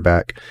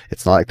 quarterback.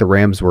 It's not like the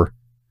Rams were,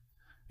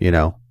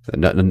 a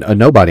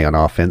nobody on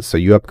offense. So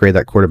you upgrade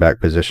that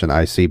quarterback position.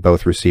 I see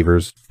both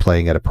receivers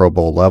playing at a Pro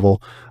Bowl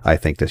level. I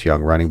think this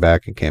young running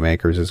back and Cam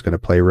Akers is going to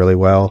play really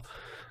well.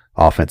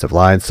 Offensive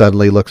line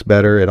suddenly looks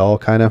better. It all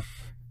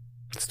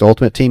it's the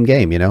ultimate team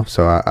game,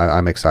 So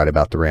I'm excited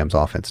about the Rams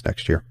offense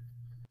next year.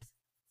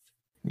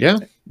 Yeah,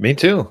 me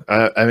too.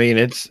 I mean,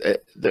 it's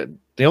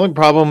the only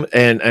problem,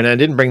 and I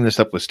didn't bring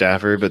this up with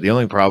Stafford, but the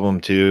only problem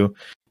too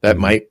that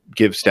might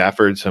give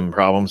Stafford some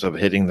problems of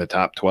hitting the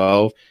top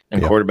 12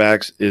 and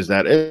quarterbacks is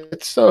that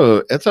it's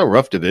a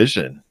rough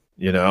division.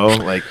 You're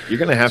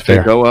going to have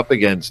to go up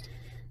against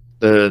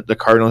the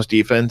Cardinals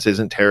defense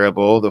isn't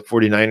terrible. The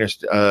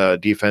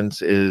 49ers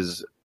defense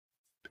is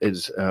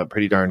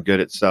pretty darn good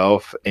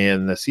itself,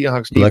 and the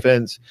Seahawks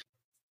defense.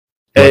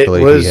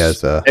 Luckily,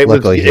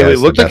 it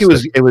looked like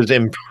it was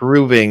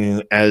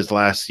improving as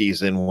last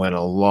season went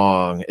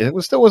along. It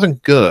still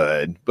wasn't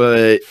good,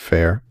 but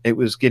fair. It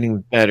was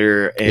getting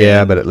better.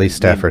 And, but at least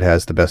Stafford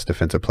has the best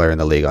defensive player in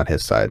the league on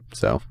his side.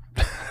 So,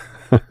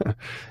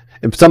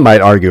 some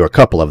might argue a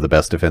couple of the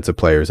best defensive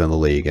players in the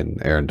league,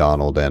 and Aaron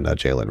Donald and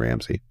Jalen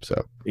Ramsey.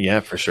 So, yeah,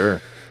 for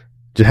sure.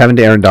 Just having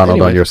Aaron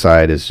Donald on your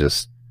side is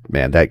just.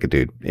 Man, that good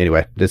dude.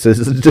 Anyway, this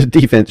is a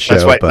defense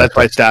show. That's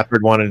why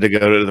Stafford wanted to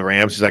go to the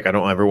Rams. He's like, I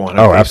don't ever want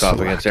to face off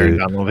against Aaron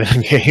Donald in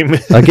a game.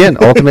 Again,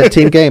 ultimate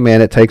team game,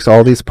 man. It takes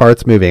all these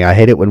parts moving. I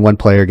hate it when one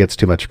player gets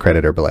too much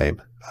credit or blame,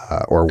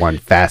 or one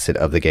facet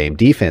of the game.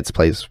 Defense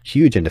plays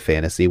huge into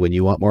fantasy when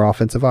you want more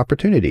offensive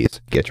opportunities.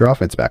 Get your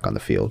offense back on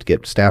the field.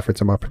 Get Stafford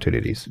some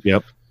opportunities.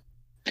 Yep.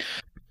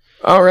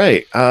 All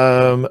right.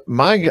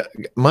 My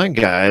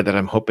guy that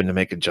I'm hoping to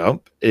make a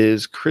jump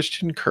is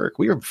Christian Kirk.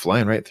 We are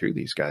flying right through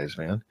these guys,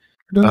 man.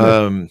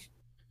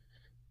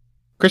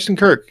 Christian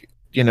Kirk,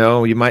 you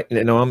might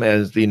know him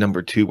as the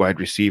number 2 wide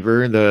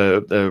receiver,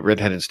 the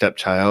redheaded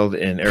stepchild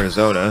in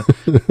Arizona.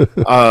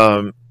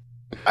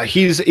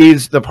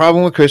 He's the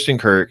problem with Christian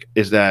Kirk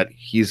is that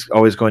he's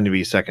always going to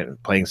be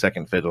playing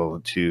second fiddle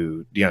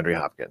to DeAndre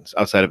Hopkins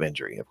outside of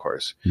injury, of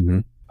course.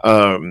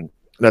 Mm-hmm.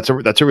 That's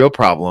a real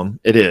problem.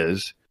 It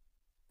is,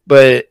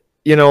 but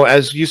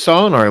as you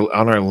saw on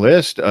our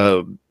list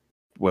of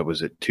what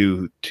was it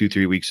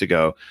 3 weeks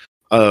ago,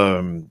 2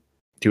 and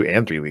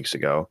 3 weeks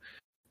ago,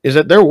 is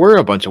that there were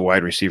a bunch of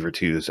wide receiver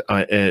 2s,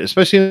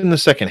 especially in the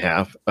second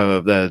half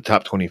of the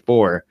top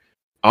 24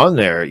 on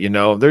there.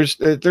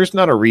 There's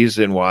not a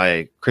reason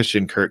why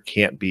Christian Kirk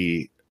can't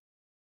be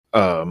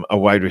a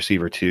wide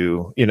receiver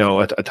 2,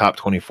 a top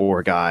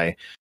 24 guy.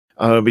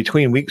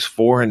 Between weeks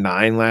 4 and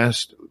 9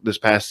 this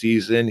past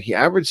season, he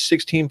averaged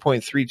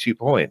 16.32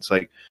 points.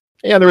 Like,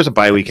 yeah, there was a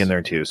bye week in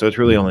there too, so it's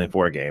really only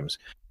 4 games.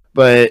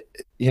 But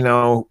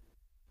you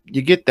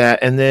get that,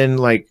 and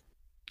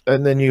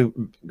then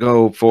you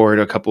go forward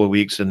a couple of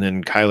weeks, and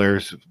then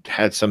Kyler's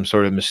had some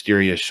sort of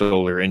mysterious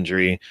shoulder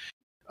injury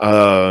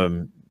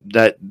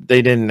that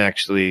they didn't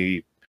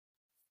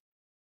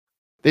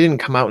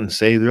come out and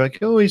say. They're like,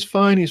 oh, he's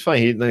fine.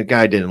 The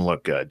guy didn't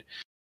look good.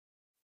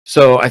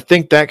 So I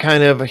think that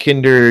kind of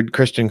hindered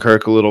Christian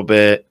Kirk a little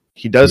bit.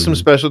 He does some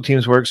special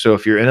teams work. So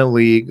if you're in a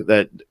league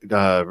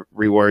that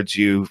rewards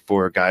you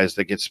for guys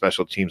that get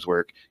special teams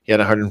work, he had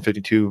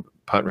 152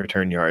 punt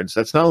return yards.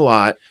 That's not a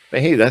lot,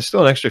 but hey, that's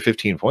still an extra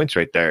 15 points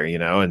right there,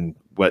 and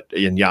what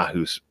in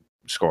Yahoo's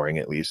scoring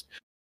at least.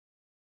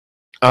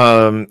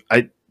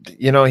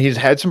 He's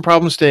had some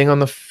problems staying on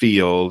the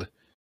field.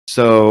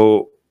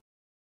 So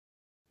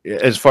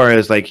as far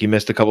as he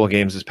missed a couple of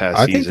games this past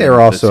season. I think they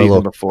were also a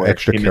little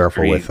extra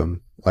careful with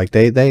him.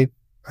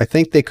 I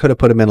think they could have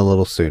put him in a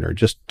little sooner,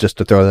 just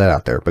to throw that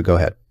out there. But go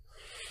ahead.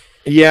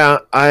 Yeah,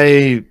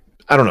 I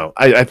don't know.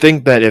 I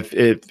think that if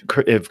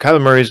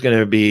Kyler Murray is going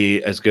to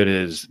be as good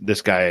as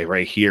this guy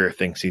right here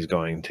thinks he's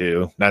going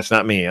to, that's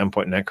not me. I'm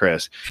pointing at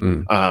Chris.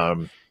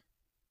 Why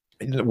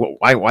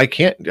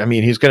can't? I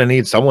mean, he's going to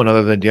need someone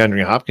other than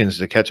DeAndre Hopkins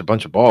to catch a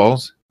bunch of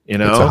balls. It's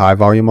a high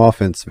volume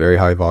offense, very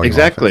high volume.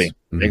 Exactly,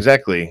 offense.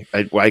 Exactly.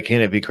 Why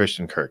can't it be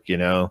Christian Kirk?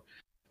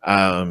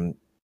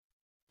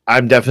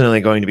 I'm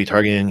definitely going to be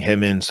targeting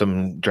him in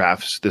some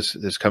drafts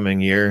this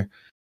coming year.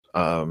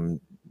 I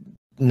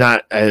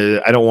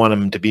don't want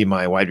him to be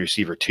my wide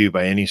receiver 2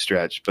 by any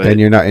stretch. But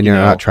you're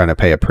not trying to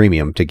pay a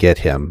premium to get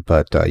him.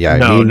 But yeah,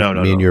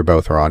 me and you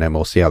both are on him.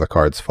 We'll see how the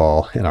cards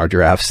fall in our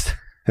drafts,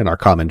 in our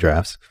common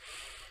drafts.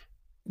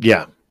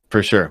 Yeah,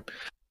 for sure.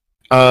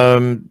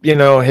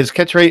 His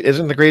catch rate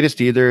isn't the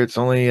greatest either. It's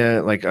only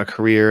a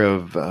career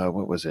of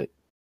what was it,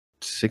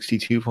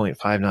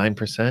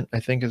 62.59%, I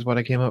think is what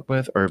I came up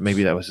with, or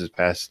maybe that was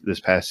this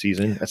past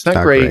season. That's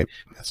not great.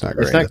 That's not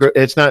great.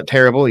 It's not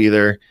terrible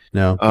either.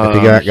 No,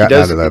 if he got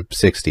out of the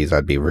 60s,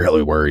 I'd be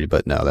really worried.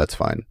 But no, that's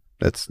fine.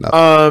 That's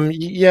nothing.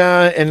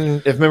 Yeah,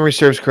 and if memory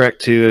serves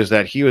correct too, is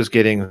that he was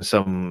getting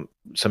some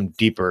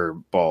deeper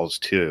balls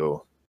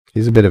too.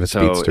 He's a bit of a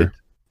speedster.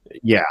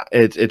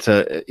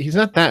 He's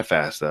not that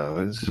fast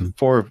though. It's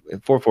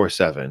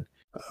 4.47.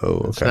 Oh,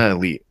 okay. It's not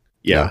elite.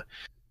 Yeah.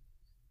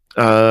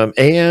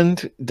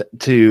 And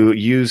to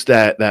use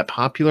that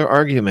popular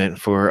argument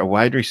for a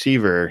wide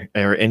receiver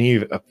or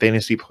any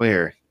fantasy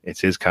player,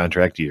 it's his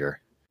contract year.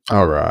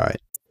 All right.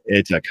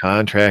 It's a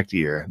contract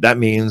year. That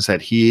means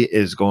that he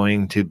is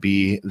going to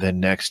be the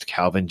next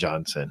Calvin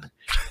Johnson.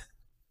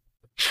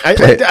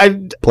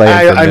 I'm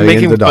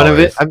making fun of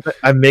it.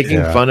 I'm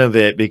making fun of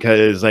it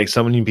because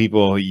so many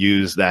people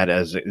use that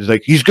as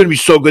he's going to be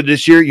so good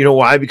this year. You know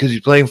why? Because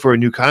he's playing for a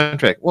new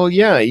contract. Well,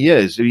 yeah, he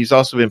is. He's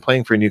also been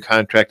playing for a new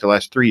contract the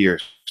last 3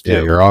 years. Too.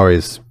 Yeah, you're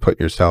always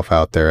putting yourself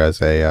out there as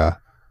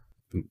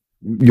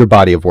your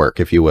body of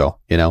work, if you will.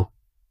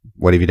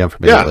 What have you done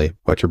for me lately?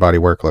 What's your body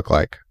work look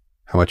like?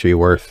 How much are you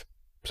worth,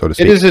 so to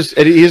speak?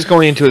 It is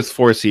going into its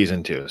 4th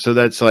season too. So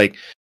that's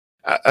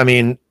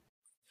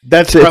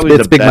that's probably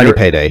it's big money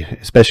payday,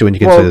 especially when you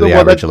consider the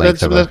average length.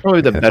 That's probably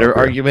the better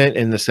argument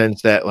in the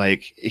sense that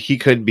he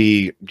could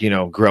be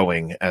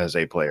growing as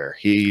a player.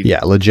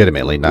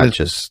 Legitimately, not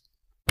just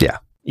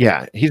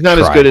yeah. He's not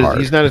as good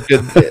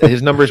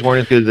his numbers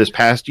weren't as good this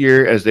past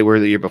year as they were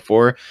the year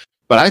before.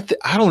 But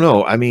I don't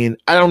know. I mean,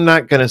 I'm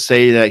not going to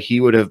say that he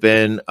would have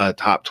been a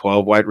top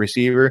 12 wide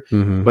receiver.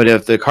 Mm-hmm. But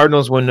if the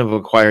Cardinals wouldn't have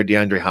acquired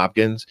DeAndre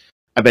Hopkins,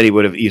 I bet he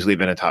would have easily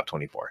been a top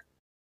 24.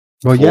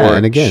 Well, yeah,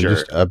 and again,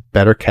 just a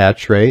better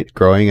catch rate,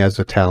 growing as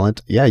a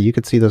talent. Yeah, you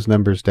could see those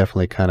numbers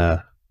definitely kind of,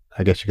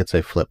 I guess you could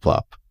say,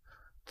 flip-flop.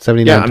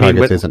 79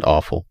 targets isn't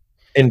awful.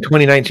 In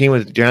 2019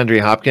 with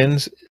DeAndre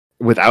Hopkins,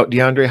 without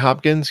DeAndre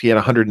Hopkins, he had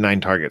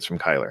 109 targets from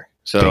Kyler.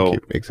 So thank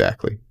you.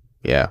 Exactly.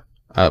 Yeah.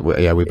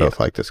 We both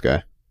like this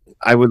guy.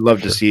 I would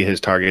love to see his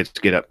targets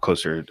get up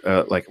closer,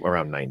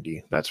 around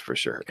 90. That's for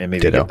sure, and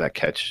maybe get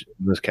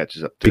those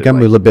catches up. Become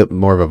a little bit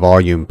more of a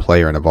volume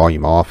player in a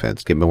volume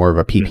offense. Get more of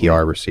a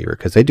PPR receiver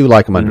because they do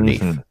like him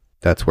underneath. Mm-hmm.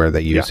 That's where they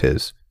use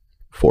his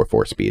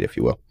 4.4 speed, if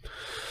you will.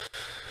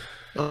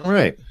 All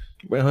right.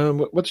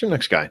 Well, what's your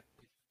next guy?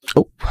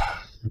 Oh,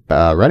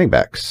 Running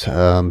backs.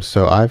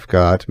 So I've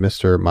got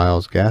Mr.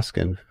 Myles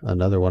Gaskin,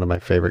 another one of my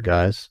favorite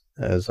guys,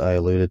 as I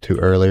alluded to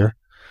earlier.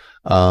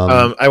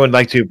 I would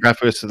like to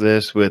preface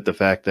this with the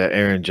fact that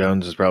Aaron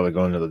Jones is probably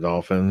going to the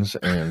Dolphins,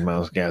 and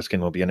Myles Gaskin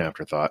will be an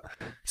afterthought.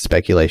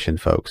 Speculation,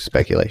 folks.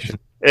 Speculation.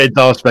 It's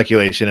all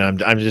speculation.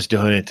 I'm just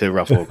doing it to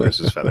ruffle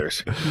Chris's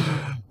feathers.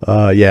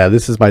 Yeah,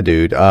 this is my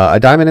dude. A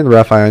diamond in the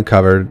rough I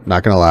uncovered.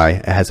 Not gonna lie,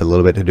 it has a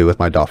little bit to do with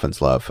my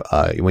Dolphins love.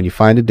 When you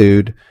find a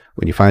dude,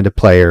 when you find a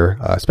player,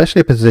 especially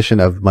a position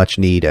of much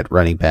need at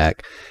running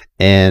back,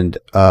 and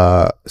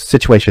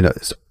situation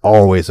is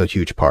always a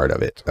huge part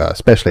of it,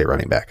 especially at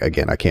running back.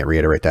 Again, I can't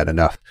reiterate that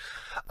enough.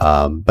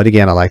 But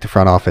again, I like the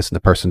front office and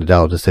the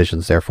personnel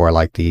decisions. Therefore, I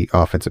like the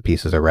offensive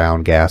pieces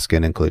around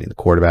Gaskin, including the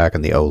quarterback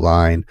and the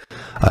O-line.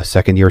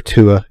 Second year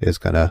Tua is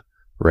going to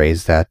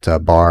raise that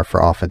bar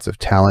for offensive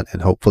talent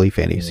and hopefully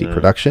fantasy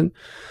production.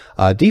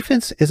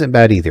 Defense isn't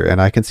bad either,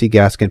 and I can see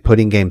Gaskin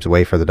putting games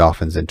away for the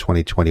Dolphins in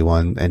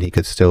 2021, and he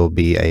could still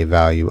be a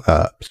value.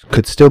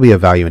 Could still be a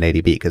value in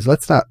ADP, because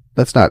let's not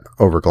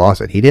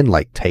overgloss it. He didn't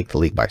like take the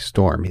league by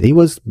storm. He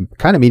was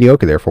kind of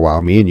mediocre there for a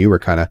while. Me and you were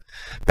kind of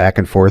back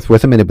and forth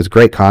with him, and it was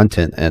great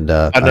content. And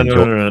no.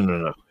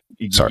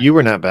 Sorry. You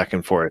were not back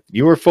and forth.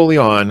 You were fully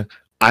on.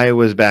 I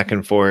was back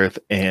and forth,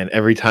 and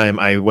every time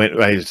I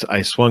went,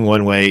 I swung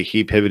one way,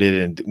 he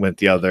pivoted and went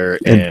the other,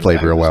 and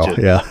played real well.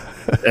 Yeah.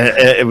 By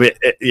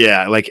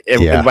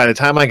the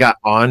time I got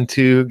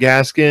onto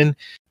Gaskin,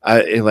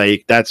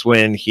 that's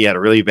when he had a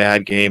really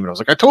bad game, and I was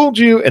like, I told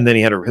you. And then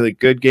he had a really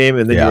good game,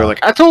 and then you were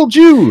like, I told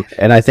you.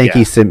 And I think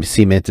he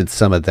cemented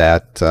some of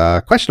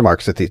that question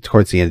marks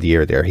towards the end of the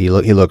year. There, he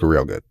looked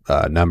real good.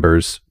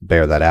 Numbers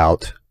bear that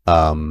out.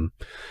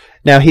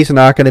 Now he's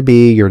not going to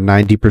be your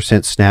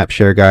 90% snap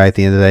share guy at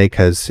the end of the day,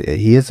 because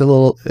he is a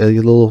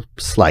little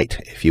slight,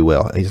 if you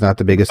will. He's not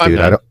the biggest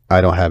dude.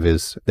 I don't have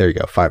his. There you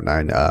go,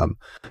 5'9".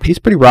 He's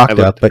pretty rocked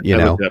up, but you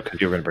know,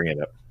 because you were going to bring it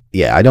up.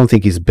 Yeah, I don't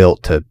think he's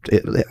built to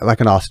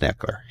like an Austin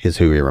Eckler is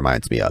who he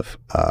reminds me of.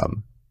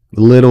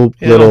 Little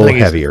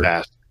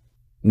heavier.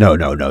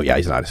 No. Yeah,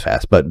 he's not as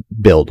fast, but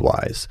build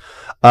wise.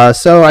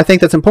 So I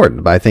think that's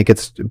important. But I think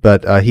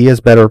he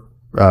is better.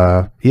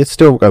 He is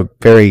still a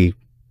very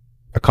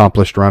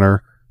accomplished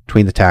runner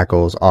between the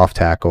tackles, off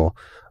tackle,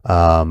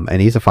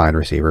 and he's a fine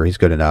receiver. He's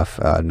good enough.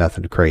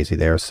 Nothing crazy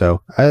there.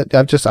 So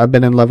I've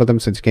been in love with him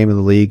since he came in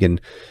the league and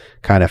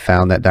kind of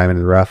found that diamond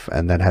in the rough,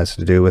 and that has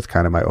to do with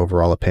kind of my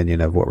overall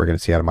opinion of what we're going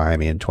to see out of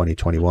Miami in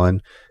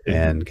 2021.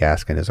 And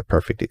Gaskin is a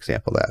perfect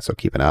example of that. So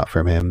keep an eye out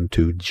for him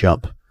to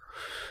jump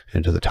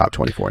into the top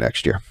 24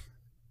 next year.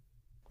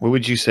 What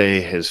would you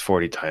say his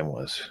 40 time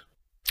was?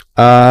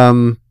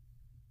 To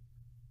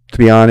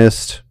be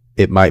honest,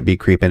 it might be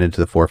creeping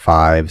into the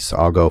 4.5s.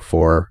 I'll go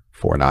for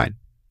 4.9.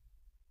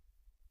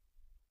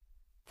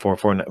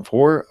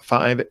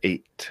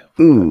 4.58.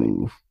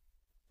 Ooh.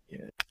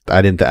 Yeah.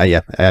 I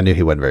knew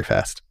he wasn't very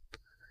fast.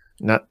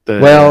 Let's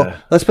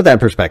put that in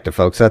perspective,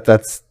 folks.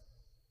 That's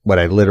what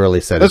I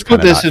literally said. Let's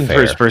put this in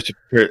perspective.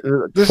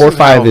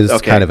 4.5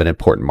 is kind of an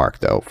important mark,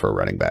 though, for a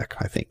running back,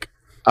 I think.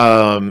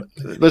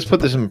 Let's put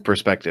this in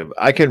perspective.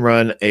 I can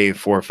run a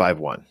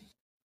 4.51.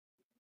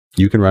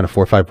 You can run a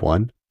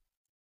 4.51?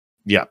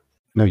 Yeah.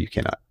 No, you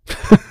cannot.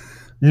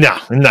 No,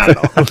 not at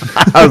all.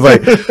 I was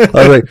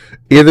like,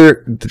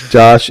 either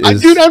Josh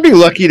is. Dude, I'd be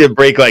lucky to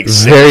break like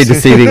very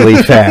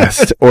deceivingly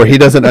fast, or he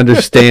doesn't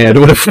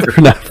understand what a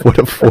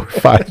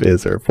 4.5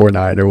 is, or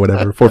 4.9, or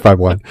whatever,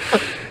 4.51.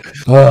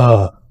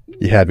 Oh,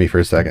 you had me for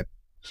a second.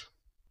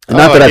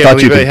 Not that I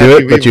thought you could do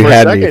it, but you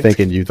had me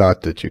thinking you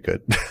thought that you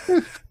could.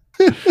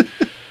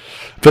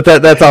 But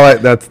that's all.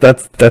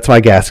 That's my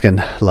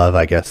Gaskin love,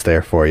 I guess,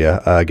 there for you.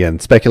 Again,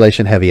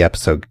 speculation heavy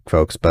episode,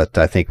 folks, but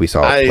I think we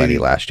saw plenty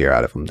last year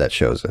out of him that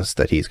shows us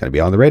that he's going to be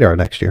on the radar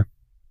next year.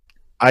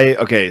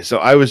 So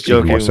I was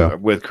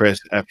joking with Chris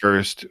at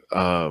first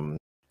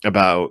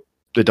about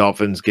the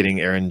Dolphins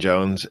getting Aaron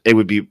Jones.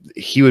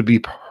 He would be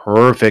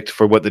perfect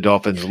for what the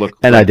Dolphins look.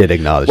 And I did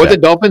acknowledge what the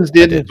Dolphins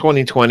did in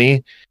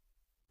 2020.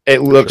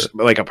 It looks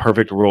like a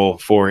perfect role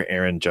for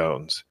Aaron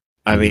Jones.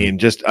 I mean,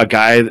 just a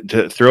guy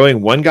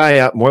throwing one guy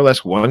out, more or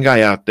less one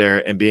guy out there,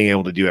 and being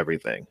able to do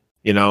everything.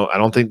 You know, I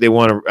don't think they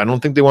want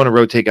to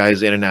rotate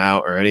guys in and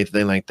out or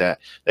anything like that.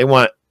 They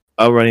want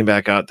a running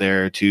back out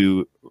there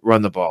to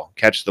run the ball,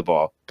 catch the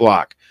ball,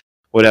 block,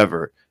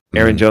 whatever.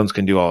 Aaron Jones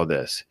can do all of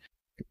this.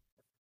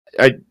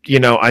 I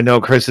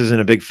know Chris isn't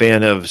a big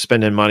fan of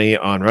spending money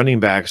on running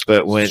backs,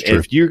 but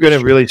if you're going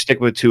to really stick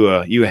with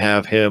Tua, you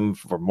have him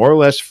for more or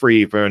less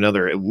free for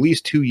another at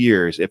least 2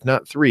 years, if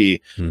not 3.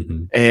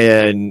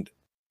 And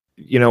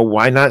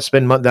why not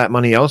spend that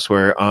money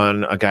elsewhere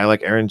on a guy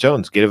like Aaron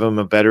Jones? Give him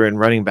a veteran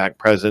running back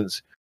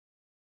presence.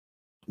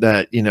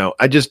 That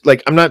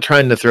I'm not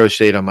trying to throw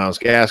shade on Myles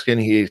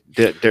Gaskin.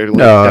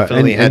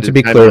 Definitely and to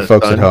be clear,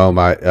 folks at home,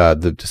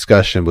 the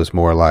discussion was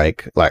more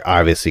like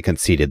obviously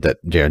conceded that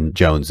Aaron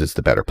Jones is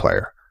the better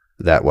player.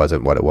 That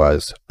wasn't what it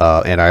was,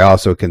 and I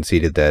also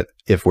conceded that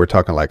if we're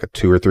talking like a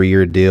 2 or 3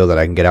 year deal that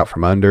I can get out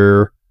from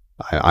under,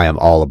 I am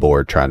all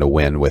aboard trying to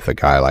win with a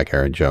guy like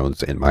Aaron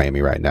Jones in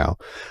Miami right now.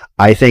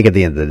 I think at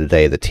the end of the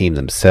day, the team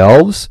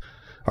themselves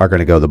are going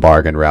to go the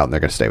bargain route, and they're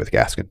going to stay with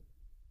Gaskin.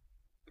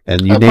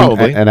 And you named,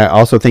 and I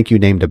also think you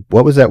named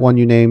what was that one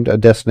you named a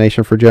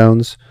destination for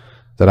Jones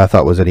that I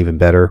thought was an even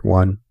better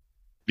one?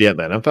 The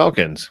Atlanta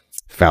Falcons.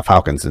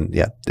 Falcons, and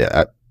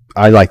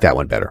I like that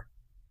one better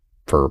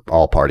for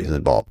all parties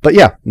involved. But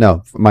yeah,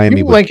 no,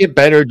 Miami. You like it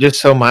better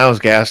just so Myles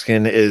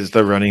Gaskin is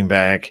the running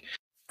back.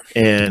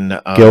 And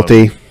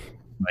guilty.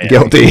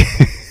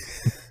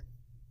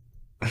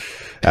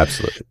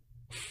 Absolutely.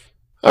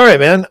 All right,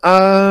 man.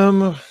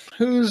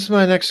 Who's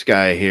my next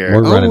guy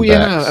here? Oh yeah,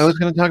 backs. I was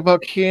going to talk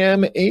about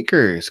Cam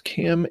Akers.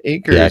 Yeah,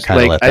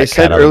 kind of let that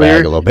cat out of the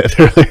bag a little bit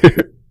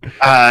earlier.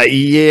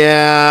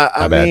 Yeah.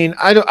 I mean,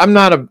 I'm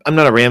not a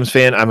Rams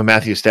fan. I'm a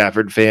Matthew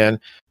Stafford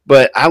fan.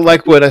 But I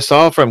like what I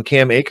saw from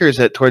Cam Akers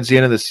towards the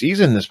end of the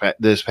season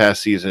this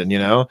past season. You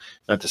know,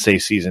 not to say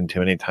season too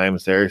many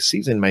times there.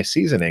 My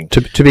seasoning.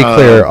 To be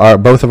clear,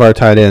 both of our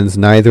tight ends,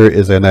 neither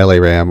is an LA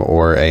Ram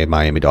or a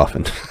Miami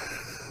Dolphin.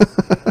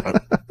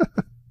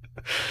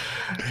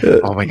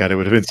 Oh my god, it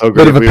would have been so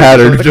good. Bit of a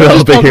pattern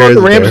developing here.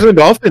 The Rams and the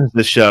Dolphins.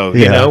 The show,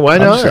 you know, why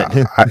not?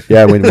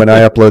 When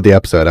I upload the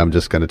episode, I'm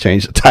just going to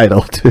change the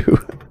title too.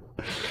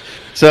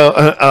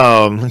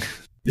 So,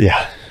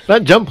 yeah.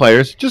 Not jump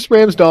players, just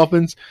Rams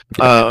Dolphins.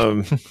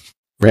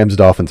 Rams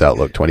Dolphins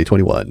Outlook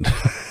 2021.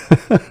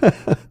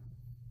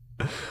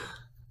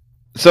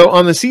 So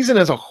on the season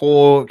as a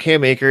whole,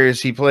 Cam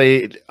Akers, he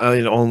played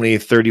in only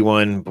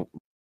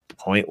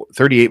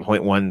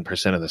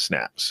 38.1% of the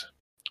snaps.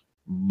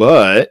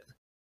 But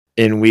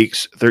in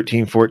weeks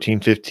 13, 14,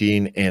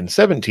 15, and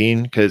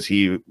 17, because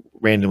he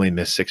randomly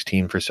missed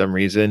 16 for some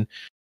reason,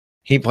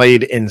 he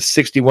played in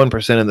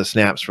 61% of the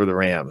snaps for the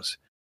Rams.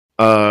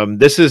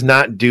 This is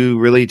not due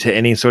really to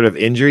any sort of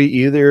injury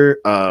either.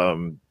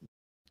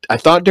 I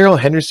thought Darrell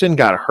Henderson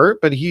got hurt,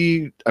 but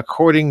he,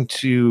 according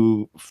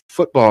to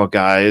Football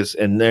Guys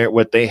and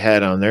what they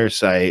had on their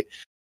site,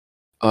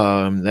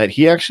 that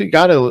he actually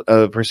got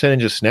a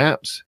percentage of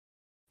snaps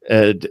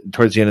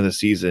towards the end of the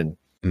season.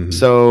 Mm-hmm.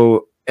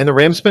 So, and the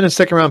Rams spent a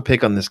second-round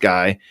pick on this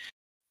guy.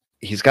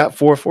 He's got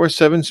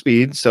 4.47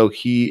 speed, so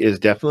he is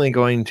definitely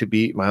going to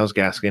beat Myles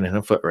Gaskin in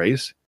a foot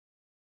race.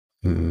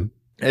 Mm-hmm.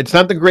 It's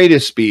not the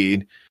greatest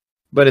speed,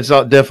 but it's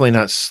definitely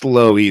not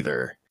slow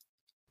either.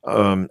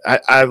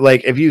 I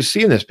like, if you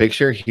see in this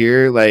picture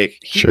here, like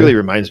he really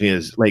reminds me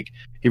of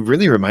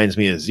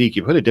Zeke.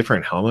 You put a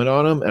different helmet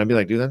on him, and I'd be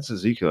like, dude, that's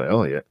Ezekiel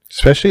Elliott.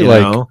 Especially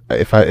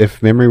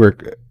if memory were,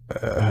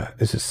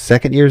 is it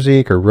second year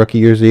Zeke or rookie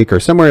year Zeke or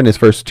somewhere in his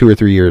first 2 or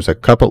 3 years,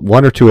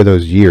 one or two of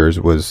those years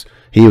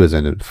he was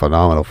in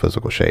phenomenal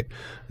physical shape.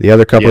 The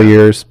other couple of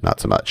years, not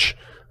so much.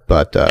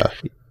 But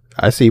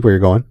I see where you're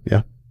going.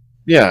 Yeah.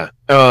 Yeah.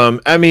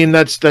 I mean,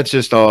 that's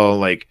just all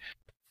like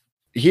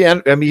he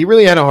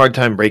really had a hard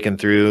time breaking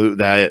through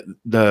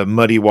the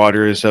muddy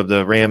waters of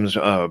the Rams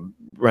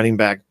running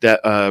back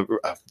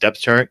depth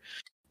chart.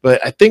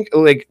 But I think,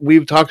 like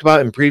we've talked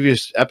about in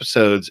previous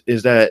episodes,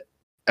 is that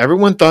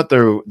everyone thought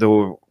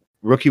the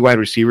rookie wide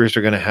receivers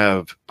are going to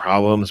have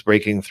problems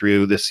breaking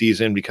through this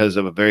season because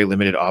of a very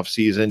limited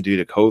offseason due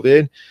to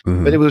COVID.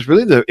 Mm-hmm. But it was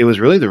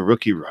really the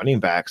rookie running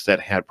backs that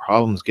had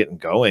problems getting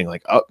going.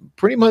 Like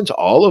pretty much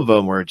all of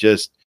them were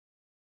just,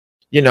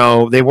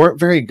 they weren't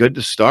very good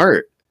to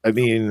start. I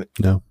mean,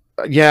 no.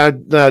 Yeah,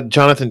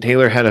 Jonathan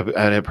Taylor had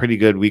a pretty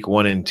good week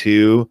 1 and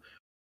 2,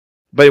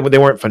 but they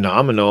weren't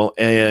phenomenal.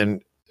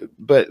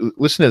 But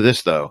listen to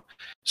this though.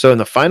 So in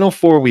the final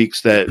 4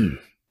 weeks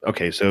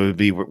okay, so it would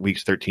be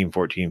weeks 13,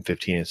 14,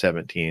 15, and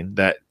 17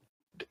 that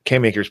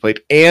Cam Akers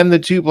played, and the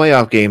 2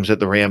 playoff games that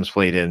the Rams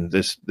played in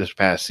this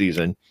past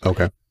season.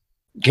 Okay.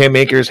 Cam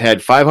Akers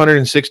had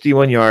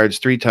 561 yards,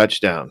 3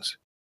 touchdowns.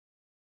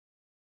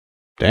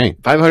 Dang.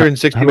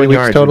 561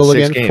 yards total in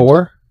 6 again? games.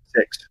 4?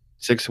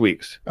 6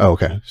 weeks. Oh,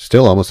 okay.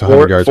 Still almost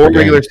 100 yards per game. 4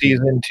 regular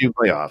season, 2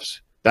 playoffs.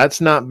 That's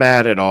not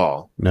bad at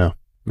all. No.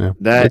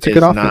 That is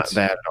not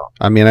bad at all.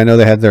 I mean, I know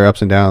they had their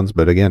ups and downs,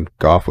 but again,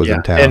 Goff was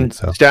in town. And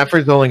so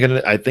Stafford's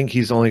I think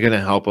he's only going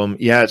to help them.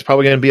 Yeah, it's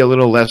probably going to be a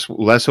little less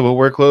of a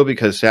workload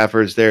because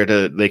Stafford's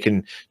there they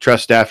can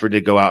trust Stafford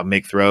to go out and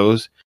make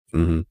throws.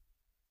 Mm-hmm.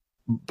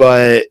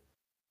 But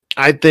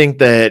I think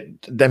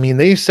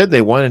they said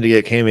they wanted to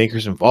get Cam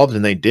Akers involved,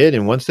 and they did.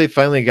 And once they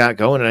finally got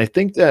going, and I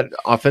think that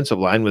offensive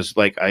line was,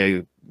 like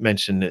I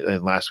mentioned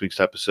in last week's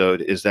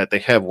episode, is that they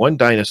have one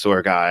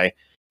dinosaur guy.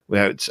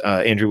 It's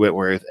Andrew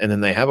Whitworth, and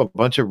then they have a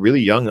bunch of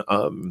really young.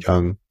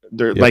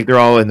 They're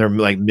all in their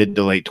like mid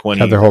to late 20s.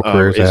 Have their whole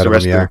careers ahead of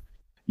them,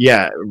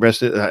 I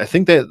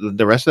think that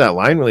the rest of that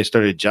line really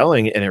started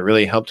gelling, and it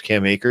really helped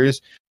Cam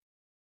Akers.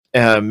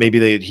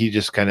 Maybe he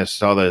just kind of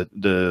saw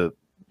the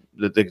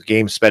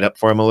game sped up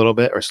for him a little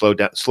bit, or slowed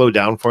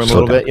down for him a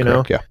little bit.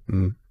 Correct, yeah.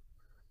 Mm-hmm.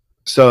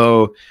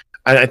 So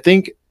I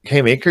think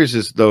Cam Akers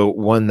is the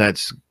one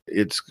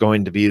it's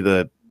going to be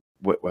the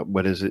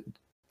what is it?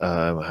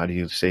 How do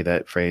you say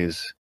that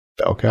phrase?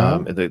 Okay.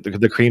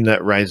 The cream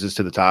that rises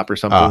to the top, or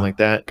something like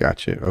that.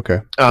 Got you.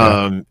 Okay.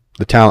 The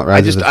talent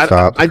rises to the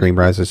top. The cream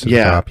rises to the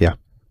top. Yeah.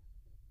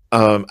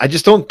 I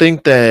just don't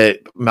think that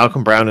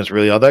Malcolm Brown is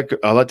really all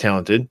that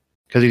talented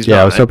because he's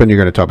I was hoping you're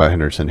going to talk about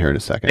Henderson here in a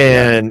second.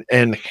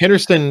 And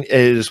Henderson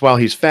is, while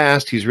he's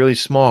fast, he's really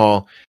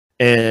small.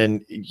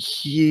 And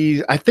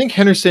I think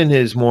Henderson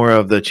is more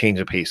of the change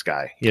of pace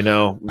guy. You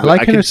know, I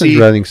like Henderson's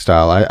running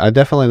style. I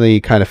definitely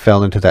kind of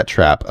fell into that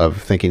trap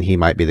of thinking he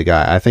might be the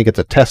guy. I think it's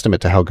a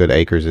testament to how good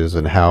Akers is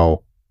and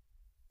how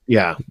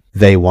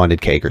they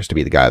wanted Akers to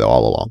be the guy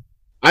all along.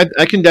 I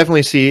can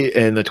definitely see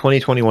in the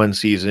 2021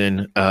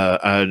 season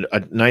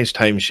a nice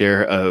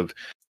timeshare of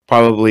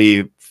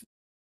probably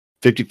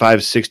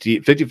 55 to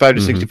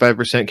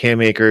 65%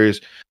 Cam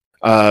Akers,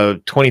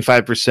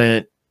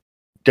 25%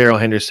 Darrell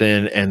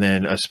Henderson, and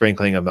then a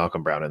sprinkling of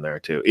Malcolm Brown in there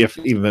too. If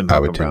even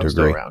Malcolm Brown's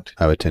still around,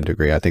 I would tend to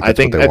agree. I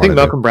think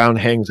Malcolm Brown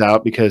hangs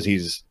out because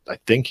he's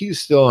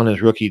still on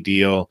his rookie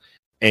deal,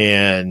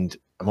 and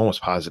I'm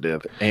almost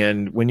positive.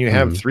 And when you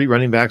have 3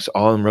 running backs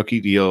all in rookie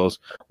deals,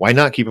 why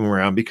not keep them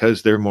around?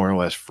 Because they're more or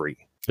less free.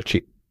 They're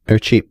cheap. They're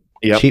cheap.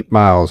 Yep. Cheap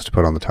miles to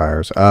put on the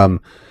tires.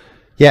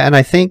 Yeah, and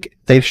I think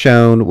they've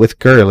shown with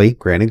Gurley.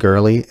 Granted,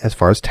 Gurley, as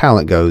far as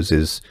talent goes,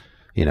 is,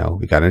 you know,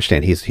 we got to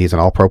understand he's an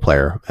all-pro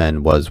player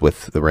and was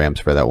with the Rams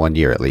for that 1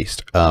 year at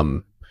least.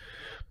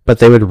 But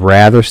they would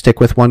rather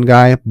stick with one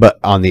guy. But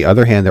on the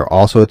other hand, they're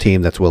also a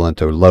team that's willing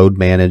to load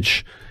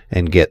manage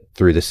and get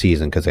through the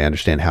season because they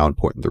understand how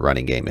important the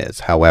running game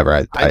is.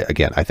 However,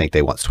 I think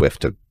they want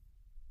Swift to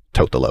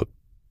tote the load.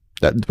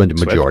 That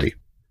majority.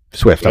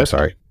 Swift, I'm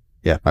sorry.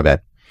 Yeah, my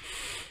bad.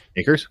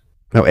 Akers?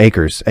 No,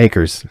 Akers.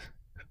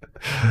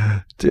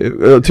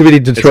 Too many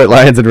Detroit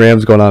Lions and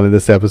Rams going on in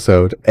this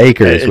episode.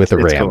 Akers with the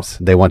Rams.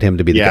 Cool. They want him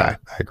to be the guy.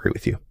 I agree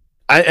with you.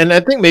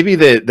 I think maybe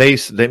that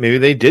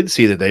they did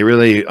see that they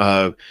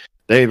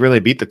really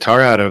beat the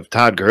tar out of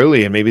Todd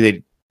Gurley, and maybe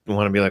they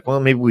want to be like, well,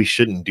 maybe we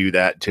shouldn't do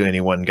that to any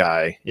one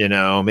guy. You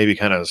know, maybe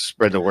kind of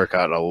spread the work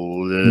out a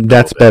little.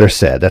 That's better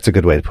said. That's a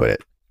good way to put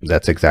it.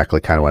 That's exactly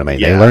kind of what I mean.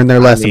 Yeah, they learned their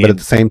lesson, but at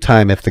the same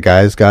time, if the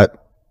guy's got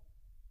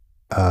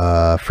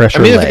fresher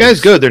legs. If the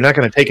guy's good, they're not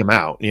going to take him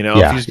out. You know,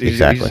 yeah,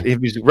 if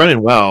he's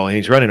running well and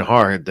he's running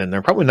hard, then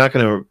they're probably not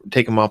going to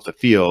take him off the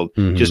field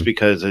just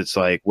because it's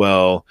like,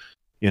 well,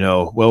 you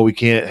know, we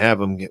can't have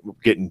him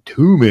getting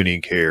too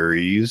many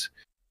carries.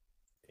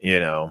 You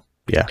know.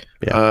 Yeah.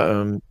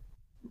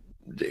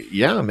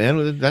 Yeah,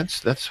 man.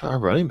 That's our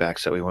running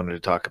backs that we wanted to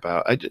talk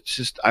about.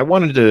 I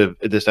wanted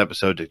this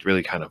episode to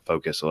really kind of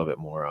focus a little bit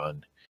more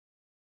on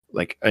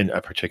like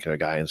a particular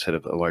guy instead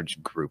of a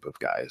large group of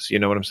guys. You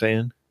know what I'm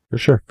saying? For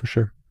sure.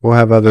 We'll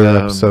have other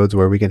episodes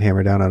where we can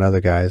hammer down on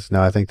other guys.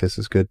 No, I think this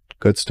is good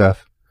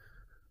stuff.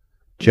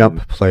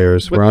 Jump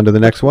players. We're on to the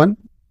next one.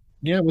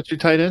 Yeah, what's your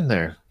tight end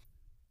there?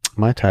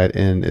 My tight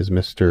end is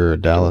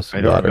Mr. Dallas Goedert.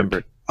 I don't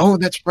remember. Oh,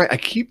 that's right. I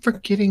keep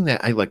forgetting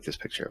that. I like this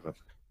picture of him.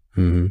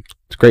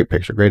 It's a great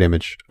picture, great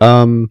image.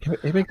 I've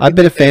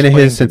been a fan of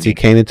his since he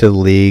came into the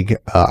league.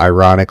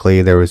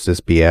 Ironically, there was this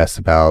BS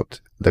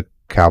about the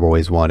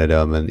Cowboys wanted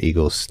him and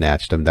Eagles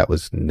snatched him. That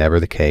was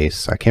never the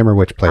case. I can't remember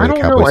which player the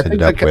Cowboys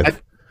ended up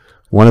with.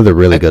 One of the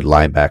really good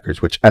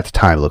linebackers, which at the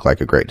time looked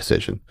like a great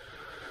decision.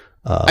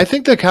 I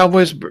think the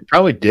Cowboys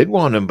probably did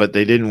want him, but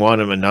they didn't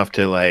want him enough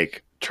to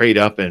like trade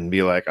up and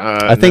be like,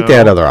 I think they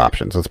had other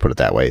options. Let's put it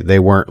that way. They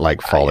weren't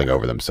like falling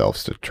over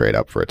themselves to trade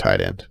up for a tight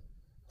end.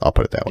 I'll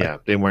put it that way. Yeah,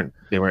 they weren't.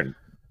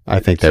 I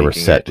think they were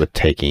set with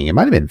taking. It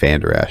might have been Van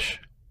Der Esch.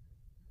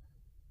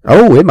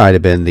 Oh, it might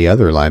have been the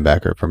other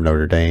linebacker from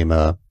Notre Dame,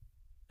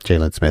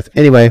 Jalen Smith.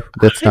 Anyway,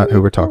 that's not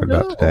who we're talking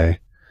about today.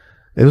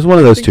 It was one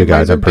of those two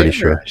guys, I'm pretty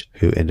sure,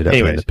 who ended up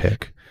being the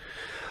pick.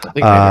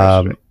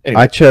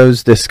 I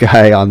chose this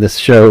guy on this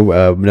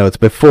show. No, it's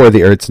before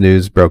the Ertz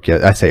news broke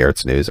yet. I say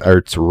Ertz news,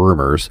 Ertz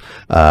rumors.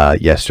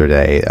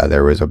 Yesterday,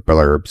 there was a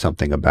blurb,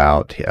 something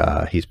about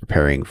he's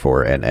preparing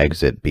for an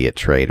exit, be it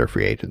trade or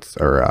free agents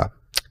or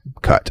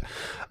cut.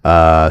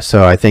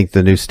 So I think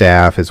the new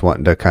staff is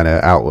wanting to kind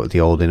of out with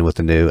the old, in with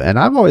the new. And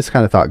I've always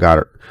kind of thought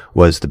Goddard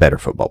was the better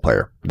football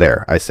player.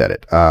 There, I said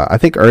it. I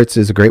think Ertz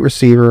is a great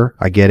receiver.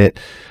 I get it.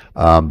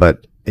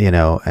 But you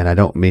know, and I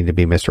don't mean to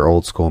be Mr.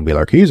 Old School and be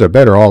like, he's a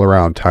better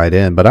all-around tight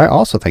end, but I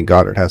also think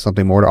Goddard has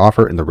something more to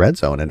offer in the red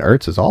zone, and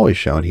Ertz has always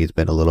shown he's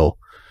been a little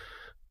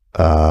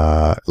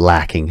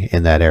lacking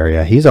in that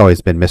area. He's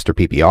always been Mr.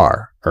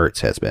 PPR, Ertz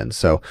has been.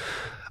 So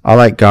I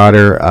like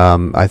Goddard.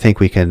 I think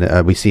we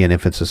see an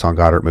emphasis on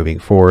Goddard moving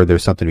forward.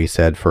 There's something to be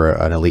said for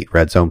an elite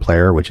red zone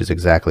player, which is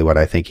exactly what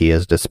I think he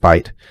is,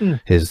 despite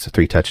his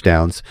 3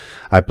 touchdowns.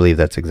 I believe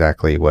that's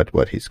exactly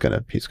what he's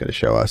gonna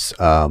show us.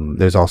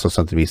 There's also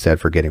something to be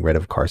said for getting rid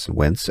of Carson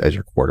Wentz as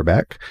your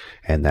quarterback,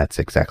 and that's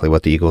exactly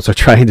what the Eagles are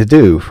trying to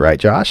do, right,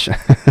 Josh?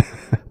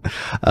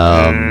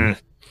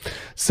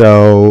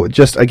 So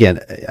just again,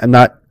 I'm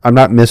not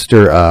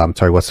Mr. I'm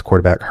sorry, what's the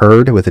quarterback?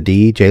 Hurd with a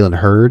D, Jalen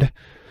Hurd.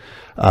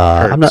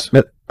 I'm not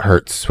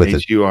Hurts with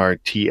Hurts.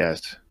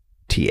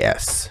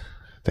 TS.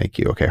 Thank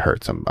you. Okay,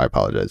 Hurts. I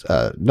apologize.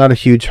 Not a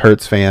huge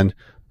Hurts fan,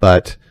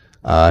 but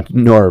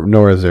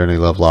Nor is there any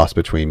love lost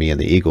between me and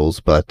the Eagles,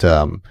 but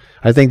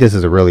I think this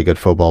is a really good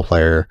football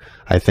player.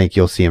 I think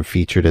you'll see him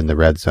featured in the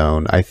red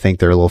zone. I think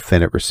they're a little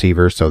thin at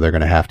receiver, so they're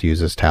going to have to use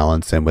his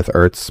talents. And with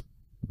Ertz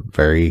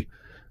very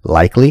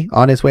likely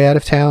on his way out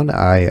of town,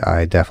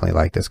 I definitely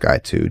like this guy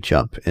to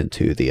jump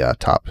into the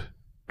top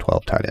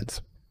 12 tight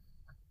ends.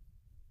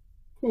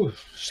 Ooh,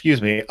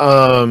 excuse me.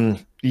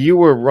 You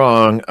were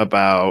wrong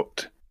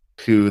about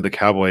who the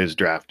Cowboys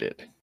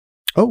drafted.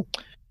 Oh.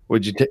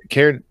 Would you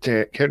care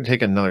to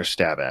take another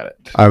stab at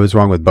it? I was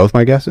wrong with both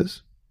my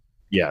guesses?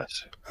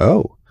 Yes.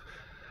 Oh.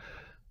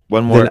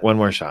 One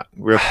more shot.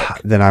 Real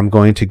quick. Then I'm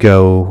going to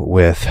go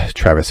with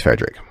Travis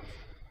Frederick.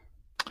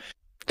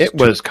 It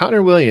was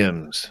Connor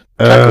Williams.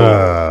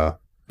 Out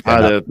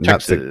of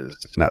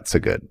Texas. Not so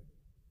good.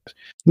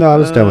 No, I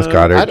was done with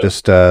Goddard.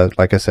 Just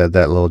like I said,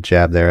 that little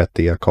jab there at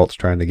the Colts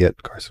trying to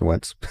get Carson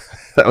Wentz.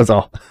 That was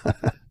all.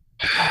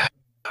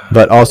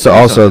 But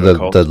also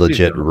the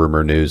legit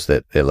rumor news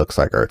that it looks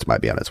like Ertz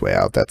might be on his way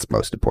out. That's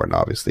most important,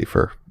 obviously,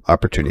 for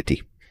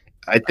opportunity.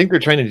 I think they're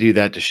trying to do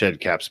that to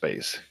shed cap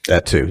space.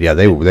 That too. Yeah,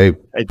 they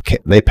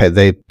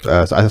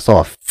I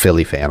saw a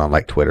Philly fan on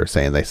like Twitter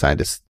saying they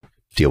signed a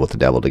deal with the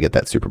devil to get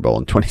that Super Bowl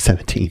in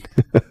 2017.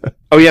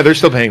 Oh yeah, they're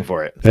still paying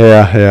for it.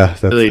 Yeah.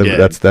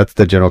 That's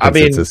the general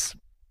consensus.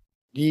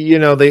 I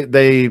mean,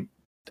 they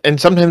and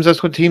sometimes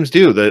that's what teams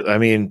do.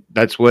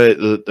 That's what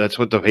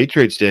the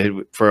Patriots did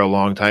for a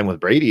long time with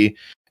Brady,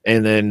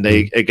 and then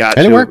it got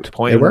to a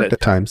point. It worked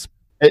at times,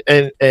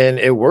 and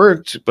it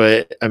worked.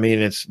 But I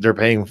mean, they're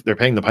paying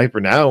the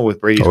piper now with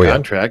Brady's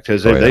contract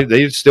because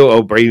they still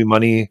owe Brady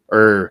money,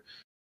 or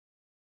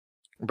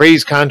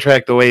Brady's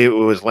contract the way it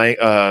was like.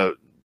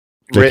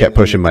 They kept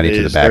pushing money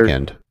to the back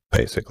end,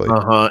 basically.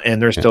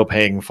 And they're still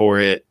paying for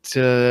it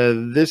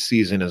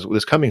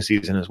this coming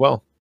season as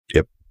well.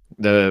 Yep,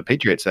 the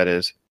Patriots, that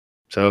is.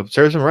 So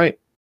serves him right.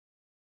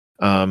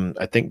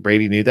 I think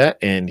Brady knew that,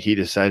 and he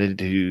decided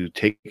to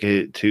take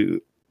his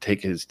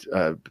pick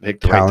the right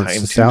time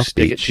to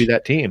stick it to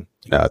that team.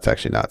 No, it's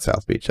actually not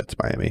South Beach. That's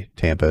Miami.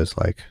 Tampa is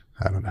like,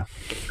 I don't know.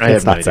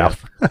 It's not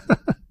South.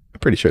 I'm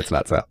pretty sure it's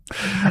not South.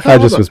 I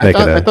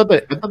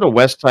thought the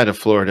west side of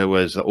Florida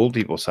was the old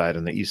people side,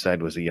 and the east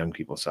side was the young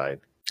people side.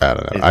 I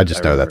don't know. I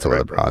just know that's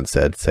what LeBron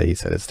said. He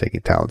said it's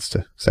taking talents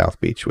to South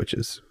Beach, which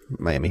is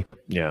Miami.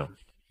 Yeah.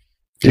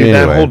 Dude,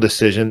 anyway.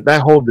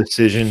 that whole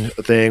decision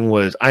thing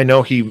was. I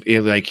know he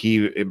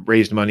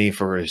raised money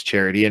for his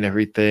charity and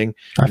everything.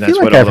 And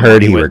I've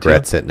heard he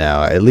regrets it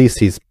now. At least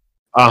he's.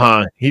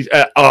 He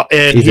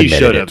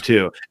should have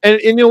too.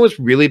 And you know what's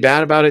really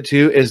bad about it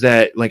too is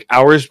that like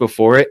hours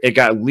before it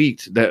got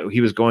leaked that he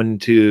was going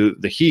to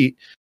the Heat.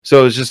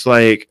 So it's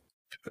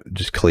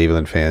just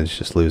Cleveland fans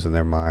just losing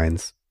their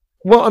minds.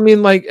 Well, I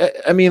mean,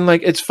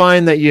 it's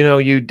fine that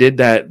you did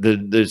that the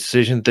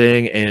decision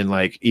thing, and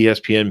like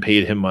ESPN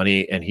paid him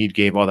money, and he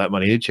gave all that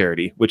money to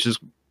charity, which is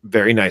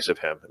very nice of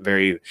him.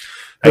 Very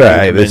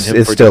right.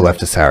 It still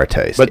left a sour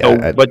taste. But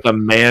the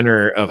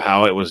manner of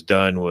how it was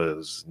done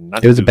was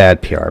not. It was a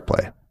bad PR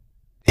play.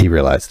 He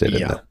realized it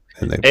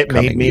in the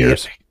coming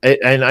years.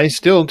 And I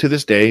still to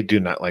this day do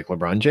not like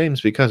LeBron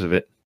James because of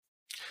it.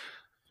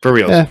 For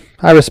real. Yeah,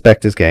 I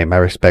respect his game. I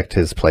respect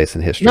his place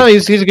in history. No,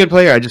 he's a good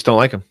player. I just don't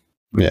like him.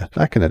 Yeah,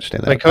 I can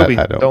understand that. Like Kobe,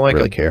 I don't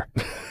really care.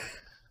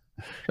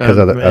 Because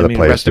other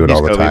players do it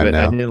all the time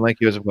now. I didn't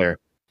like you as a player.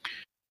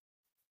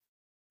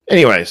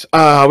 Anyways,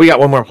 we got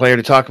one more player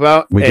to talk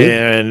about.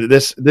 And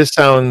this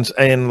sounds,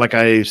 and like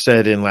I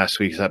said in last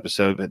week's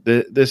episode, but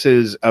this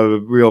is a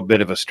real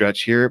bit of a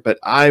stretch here, but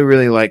I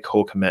really like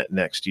Cole Kmet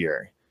next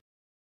year.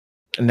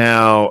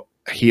 Now,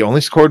 he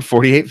only scored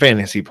 48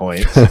 fantasy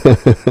points.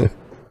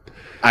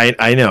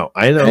 I know.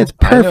 It's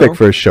perfect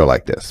for a show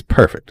like this.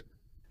 Perfect.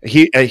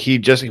 He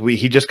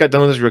just got done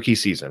with his rookie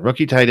season.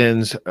 Rookie tight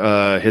ends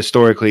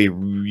historically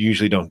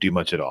usually don't do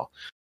much at all.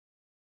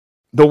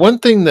 The one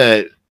thing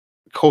that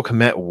Cole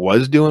Kmet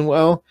was doing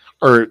well,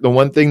 or the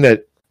one thing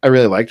that I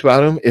really liked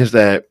about him, is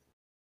that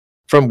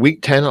from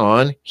week 10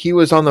 on, he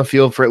was on the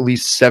field for at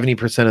least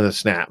 70% of the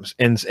snaps.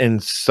 And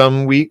in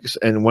some weeks,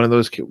 and one of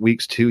those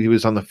weeks too, he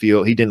was on the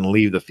field. He didn't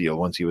leave the field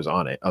once he was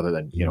on it, other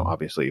than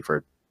obviously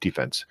for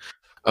defense.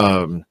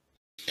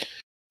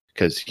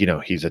 Because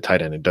he's a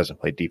tight end and doesn't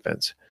play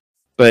defense.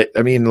 But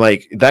I mean,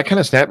 like that kind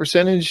of snap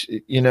percentage,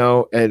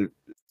 and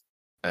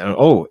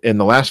in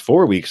the last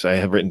 4 weeks, I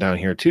have written down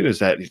here too, is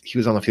that he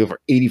was on the field for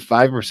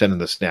 85% of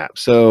the snaps.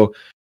 So,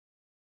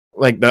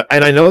 and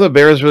I know the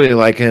Bears really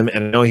like him,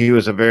 and I know he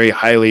was a very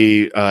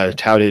highly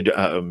touted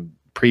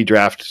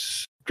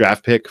pre-draft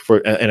draft pick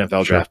for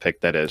NFL draft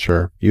pick. That is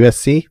sure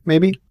USC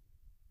maybe.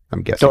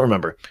 I'm guessing.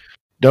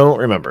 Don't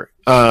remember.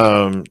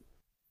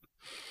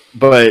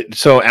 But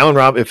so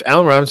if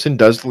Allen Robinson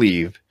does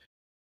leave,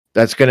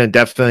 that's going to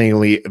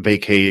definitely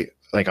vacate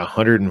like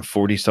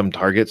 140 some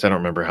targets. I don't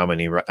remember how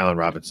many Allen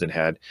Robinson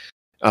had.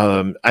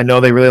 I know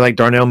they really like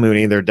Darnell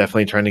Mooney. They're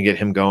definitely trying to get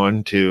him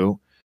going too.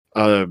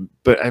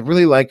 But I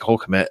really like Cole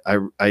Kmet.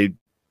 I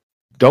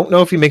don't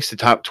know if he makes the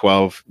top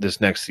 12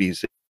 this next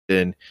season,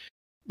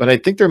 but I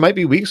think there might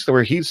be weeks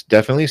where he's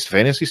definitely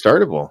fantasy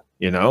startable.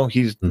 You know,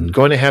 he's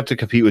going to have to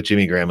compete with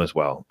Jimmy Graham as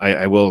well.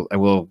 I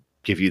will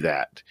give you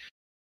that.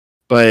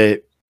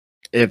 But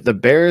if the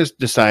Bears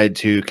decide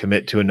to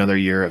commit to another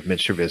year of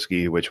Mitch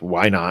Trubisky, which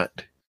why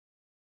not?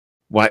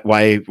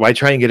 Why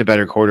try and get a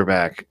better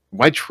quarterback?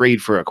 Why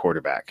trade for a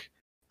quarterback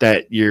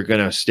that you're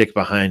going to stick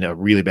behind a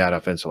really bad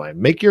offensive line?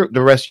 Make the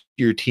rest of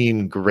your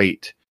team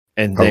great,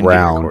 and then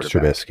around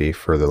Trubisky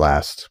for the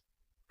last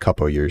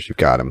couple of years. You've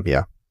got him,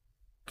 yeah.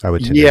 I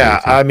would.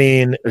 I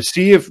mean,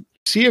 see if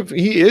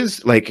he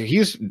is like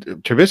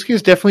Trubisky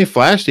is definitely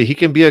flashy. He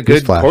can be a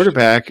good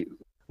quarterback.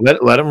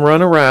 Let him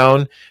run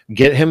around.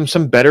 Get him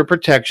some better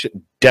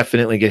protection.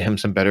 Definitely get him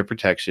some better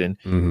protection.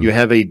 You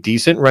have a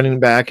decent running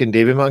back in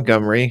David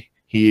Montgomery.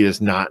 He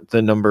is not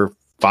the number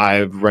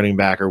 5 running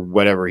back or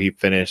whatever he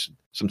finished.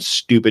 Some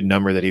stupid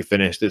number that he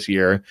finished this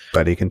year.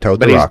 But he can tote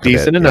the rock. But he's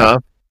decent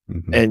enough.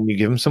 And you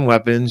give him some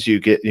weapons. You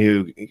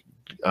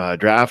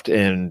draft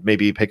and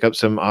maybe pick up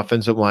some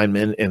offensive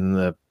linemen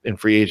in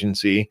free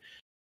agency.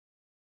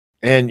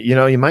 And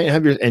you might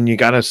have you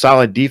got a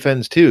solid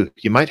defense too.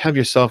 You might have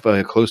yourself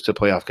a close to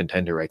playoff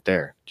contender right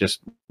there, just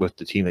with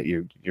the team that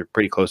you're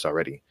pretty close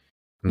already.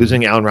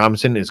 Losing Allen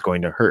Robinson is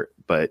going to hurt,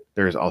 but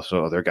there's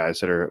also other guys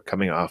that are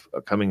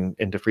coming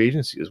into free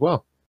agency as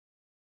well.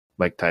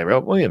 Like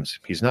Tyrell Williams,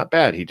 he's not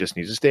bad. He just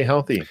needs to stay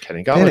healthy.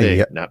 Kenny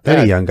Golladay, not bad. They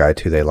had a young guy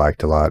too. They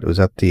liked a lot. Was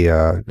that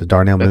the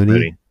Darnell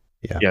Mooney?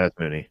 Yeah, that's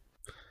Mooney.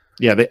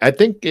 Yeah, I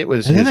think it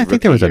was. And then I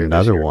think there was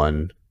another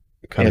one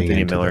coming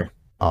Anthony into Miller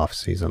off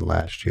season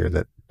last year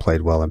that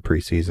played well in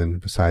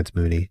preseason besides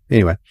Mooney.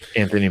 Anyway,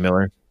 Anthony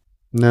Miller.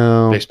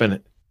 No, they spent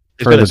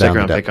a second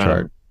round pick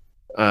on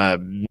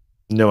him.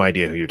 No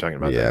idea who you're talking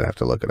about. Yeah, I'd have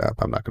to look it up.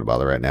 I'm not going to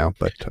bother right now,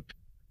 but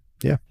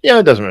yeah,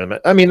 it doesn't really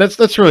matter. I mean,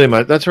 that's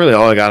really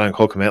all I got on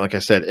Cole Kmet. Like I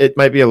said, it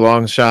might be a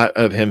long shot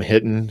of him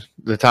hitting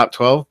the top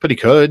 12, but he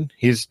could.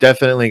 He's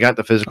definitely got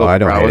the physical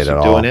prowess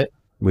of doing it.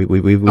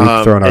 We've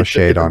thrown our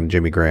shade on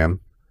Jimmy Graham.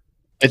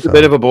 It's a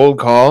bit of a bold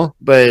call,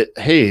 but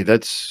hey,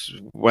 that's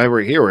why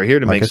we're here. We're here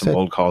to make some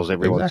bold calls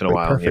every once in a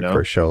while. Perfect for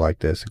a show like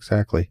this,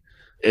 exactly.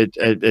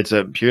 It's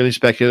a purely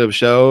speculative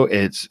show.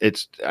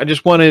 I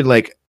just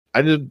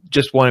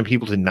wanted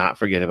people to not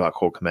forget about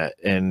Cole Kmet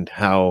and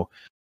how.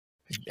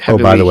 Oh,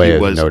 by the way,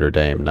 it was Notre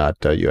Dame, not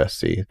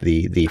USC.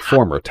 The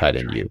former tight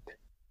end.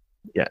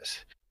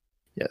 Yes.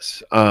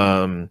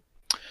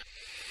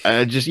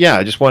 I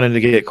just wanted to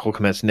get Cole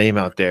Kmet's name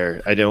out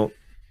there. I don't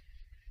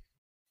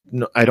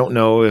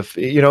know if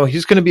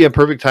he's going to be a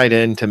perfect tight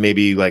end to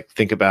maybe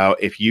think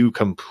about if you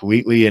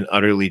completely and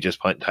utterly just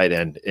punt tight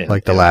end in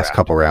the last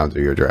couple rounds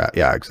of your draft.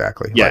 Yeah,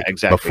 exactly. Yeah,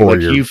 exactly. Before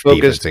your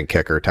defense and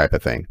kicker type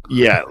of thing.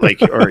 Yeah,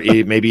 or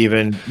maybe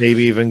even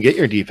get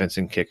your defense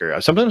and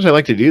kicker. Sometimes I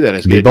like to do that.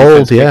 Is be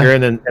bold, kicker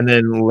and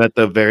then let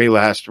the very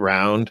last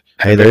round.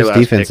 Hey, there's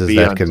defenses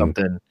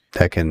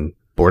that can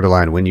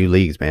borderline win you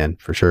leagues, man,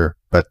 for sure.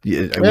 But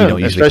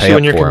especially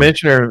when your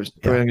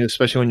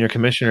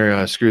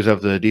commissioner screws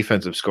up the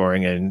defensive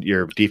scoring and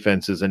your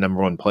defense is the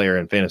number 1 player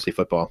in fantasy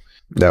football.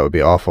 That would be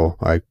awful.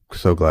 I'm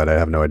so glad I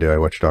have no idea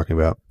what you're talking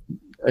about.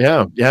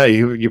 Yeah,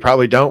 you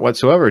probably don't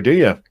whatsoever, do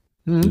you?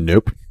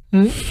 Nope.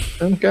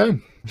 Okay.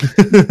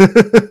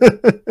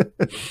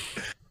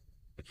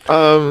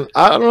 I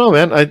don't know,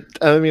 man.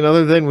 I mean,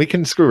 other than we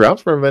can screw around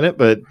for a minute,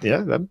 but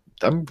yeah,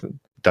 I'm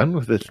done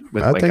with this.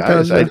 I think that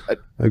was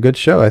a good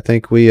show. I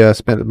think we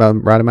spent about the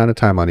right amount of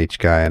time on each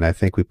guy, and I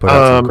think we put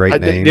out some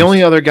great names. The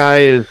only other guy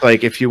is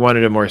if you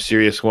wanted a more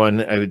serious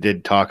one, I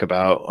did talk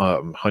about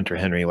Hunter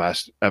Henry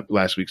last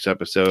week's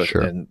episode,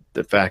 and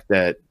the fact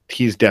that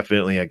he's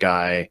definitely a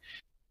guy.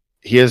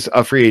 He is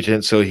a free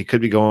agent, so he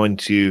could be going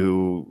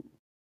to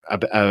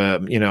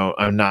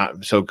a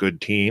not so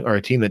good team or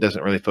a team that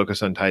doesn't really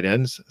focus on tight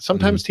ends.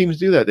 Sometimes teams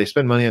do that. They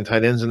spend money on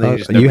tight ends and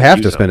they you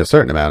have to spend a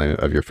certain amount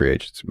of your free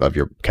agents of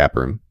your cap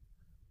room.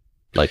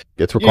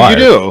 It's required.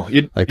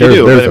 You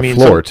do. There's a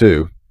floor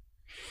too.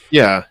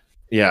 Yeah.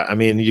 I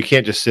mean, you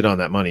can't just sit on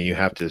that money. You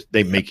have to.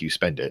 They make you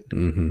spend it,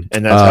 and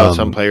that's how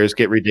some players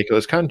get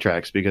ridiculous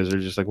contracts because they're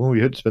just well, we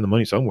had to spend the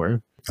money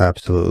somewhere.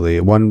 Absolutely.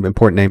 One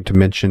important name to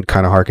mention,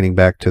 kind of harkening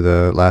back to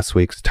the last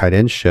week's tight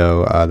end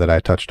show that I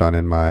touched on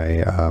in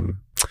my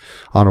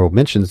honorable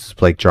mentions, is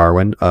Blake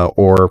Jarwin,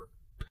 or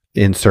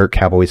insert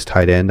Cowboys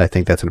tight end. I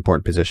think that's an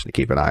important position to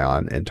keep an eye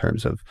on in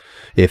terms of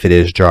if it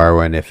is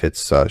Jarwin, if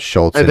it's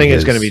Schultz. I think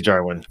it's going to be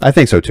Jarwin. I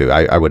think so too.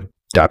 I would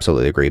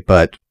absolutely agree.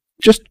 But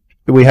just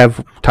we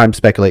have time to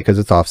speculate because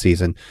it's off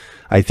season.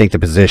 I think the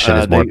position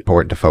is more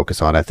important to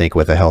focus on. I think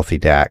with a healthy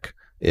Dak,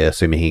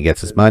 assuming he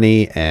gets his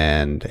money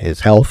and his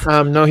health.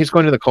 No, he's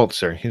going to the Colts,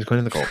 sir. He's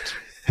going to the Colts.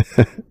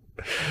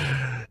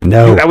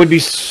 No, I would be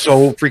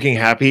so freaking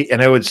happy,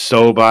 and I would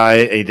buy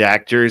a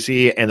Dak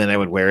jersey, and then I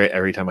would wear it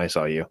every time I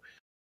saw you.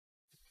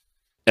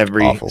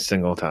 Every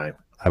single time.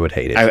 I would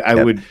hate it.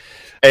 I would.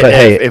 But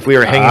hey, if we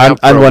were hanging out,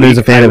 I'm one who's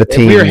a fan of a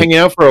team. If we were hanging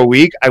out for a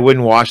week, I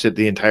wouldn't wash it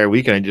the entire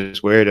week, and I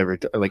just wear it every.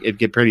 It'd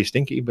get pretty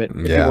stinky, but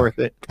it'd be worth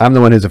it. I'm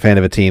the one who's a fan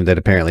of a team that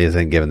apparently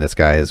isn't giving this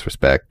guy his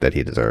respect that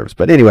he deserves.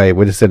 But anyway,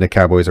 we're just in a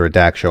Cowboys or a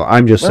Dak show.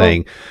 I'm just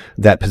saying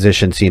that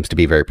position seems to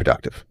be very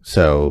productive.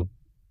 So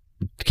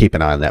keep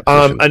an eye on that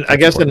position. And I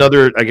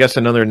guess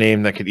another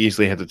name that could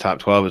easily hit the top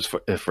 12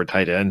 is for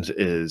tight ends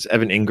is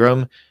Evan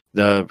Ingram.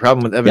 The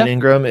problem with Evan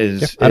Ingram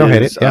is I don't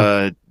hate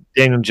it.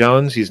 Daniel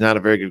Jones. He's not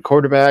a very good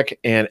quarterback,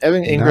 and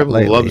Evan Ingram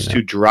loves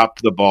to drop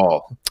the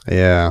ball.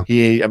 Yeah,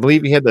 I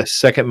believe he had the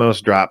second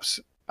most drops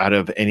out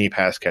of any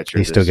pass catcher.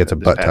 He still gets a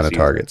butt ton of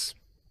targets.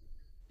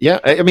 Yeah,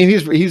 I mean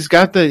he's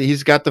got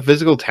the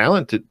physical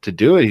talent to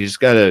do it. He's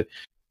got to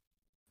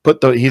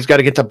he's got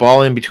to get the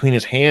ball in between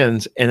his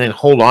hands and then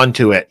hold on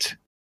to it.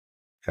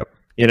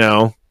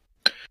 Yep.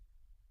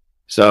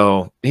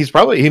 So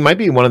he might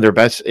be one of their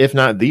best, if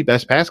not the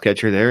best pass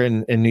catcher there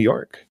in New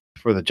York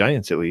for the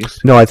Giants, at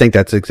least. No, I think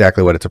that's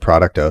exactly what it's a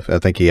product of. I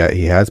think he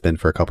has been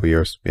for a couple of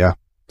years. Yeah,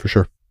 for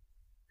sure.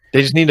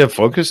 They just need to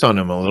focus on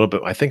him a little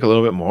bit. I think a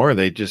little bit more.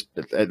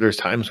 There's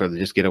times where they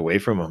just get away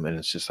from him, and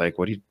it's just like,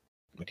 what are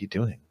you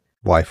doing?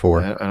 Why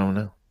for? I don't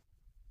know.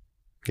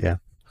 Yeah,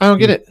 I don't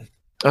get it.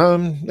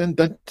 And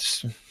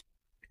that's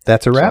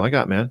a wrap. All I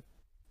got, man.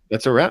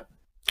 That's a wrap.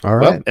 All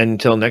right. Well,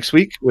 until next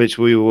week, which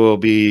we will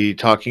be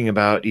talking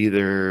about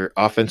either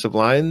offensive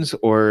lines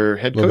or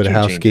head coaching. A little bit of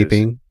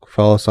housekeeping. Changes.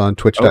 Follow us on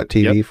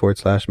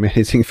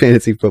twitch.tv/Amazing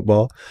Fantasy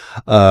Football.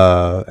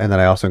 And then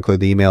I also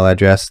include the email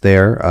address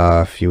there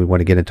if you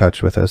want to get in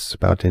touch with us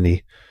about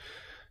anything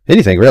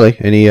really.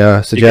 Any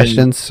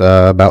suggestions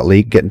about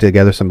getting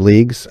together some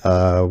leagues.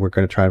 We're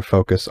going to try and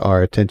focus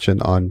our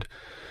attention on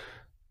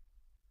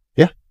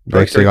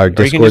basically our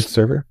Discord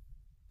server.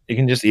 You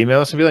can just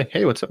email us and be like,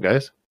 hey, what's up,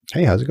 guys?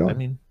 Hey, how's it going? I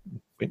mean,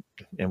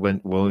 and when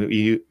will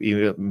you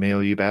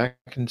email you back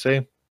and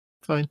say,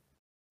 fine.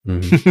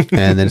 Mm-hmm.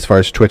 And then as far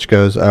as Twitch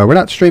goes, we're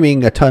not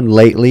streaming a ton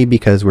lately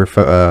because we're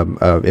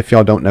if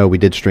y'all don't know, we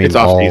did stream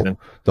the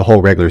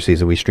whole regular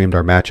season. We streamed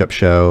our matchup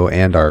show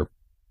and our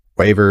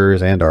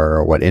waivers and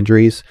our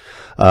injuries.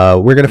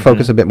 We're going to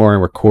focus a bit more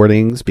on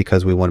recordings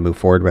because we want to move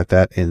forward with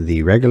that in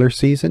the regular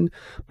season,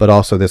 but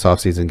also this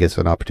offseason gives us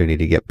an opportunity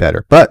to get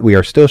better. But we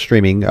are still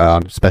streaming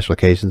on special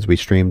occasions. We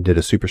did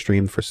a super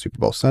stream for Super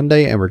Bowl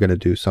Sunday, and we're going to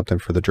do something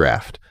for the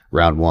draft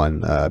round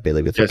 1. I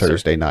believe it's a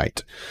Thursday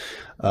night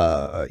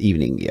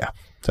evening. Yeah.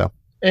 So.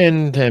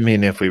 And I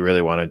mean, if we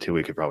really wanted to,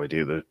 we could probably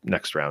do the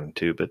next round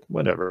too, but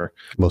whatever.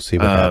 We'll see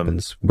what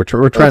happens. We're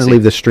trying to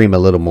leave the stream a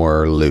little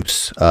more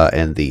loose,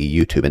 and the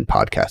YouTube and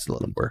podcast a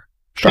little more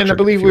structured. And I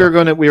believe we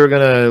were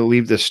gonna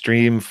leave the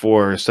stream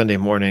for Sunday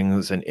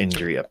mornings and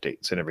injury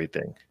updates and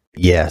everything.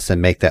 Yes,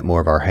 and make that more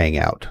of our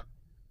hangout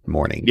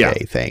morning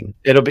day thing.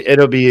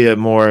 It'll be a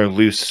more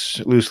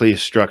loosely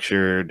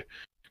structured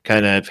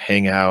kind of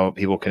hangout.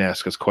 People can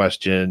ask us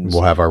questions.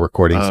 We'll have our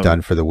recordings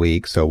done for the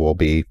week, so we'll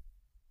be,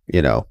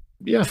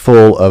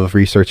 full of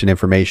research and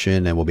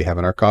information, and we'll be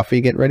having our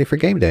coffee, getting ready for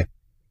game day.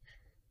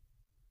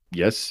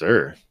 Yes,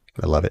 sir.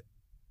 I love it.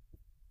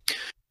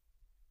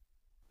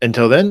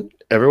 Until then,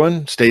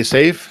 everyone, stay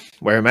safe,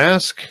 wear a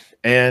mask,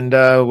 and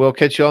we'll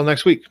catch you all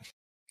next week.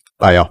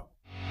 Bye, y'all.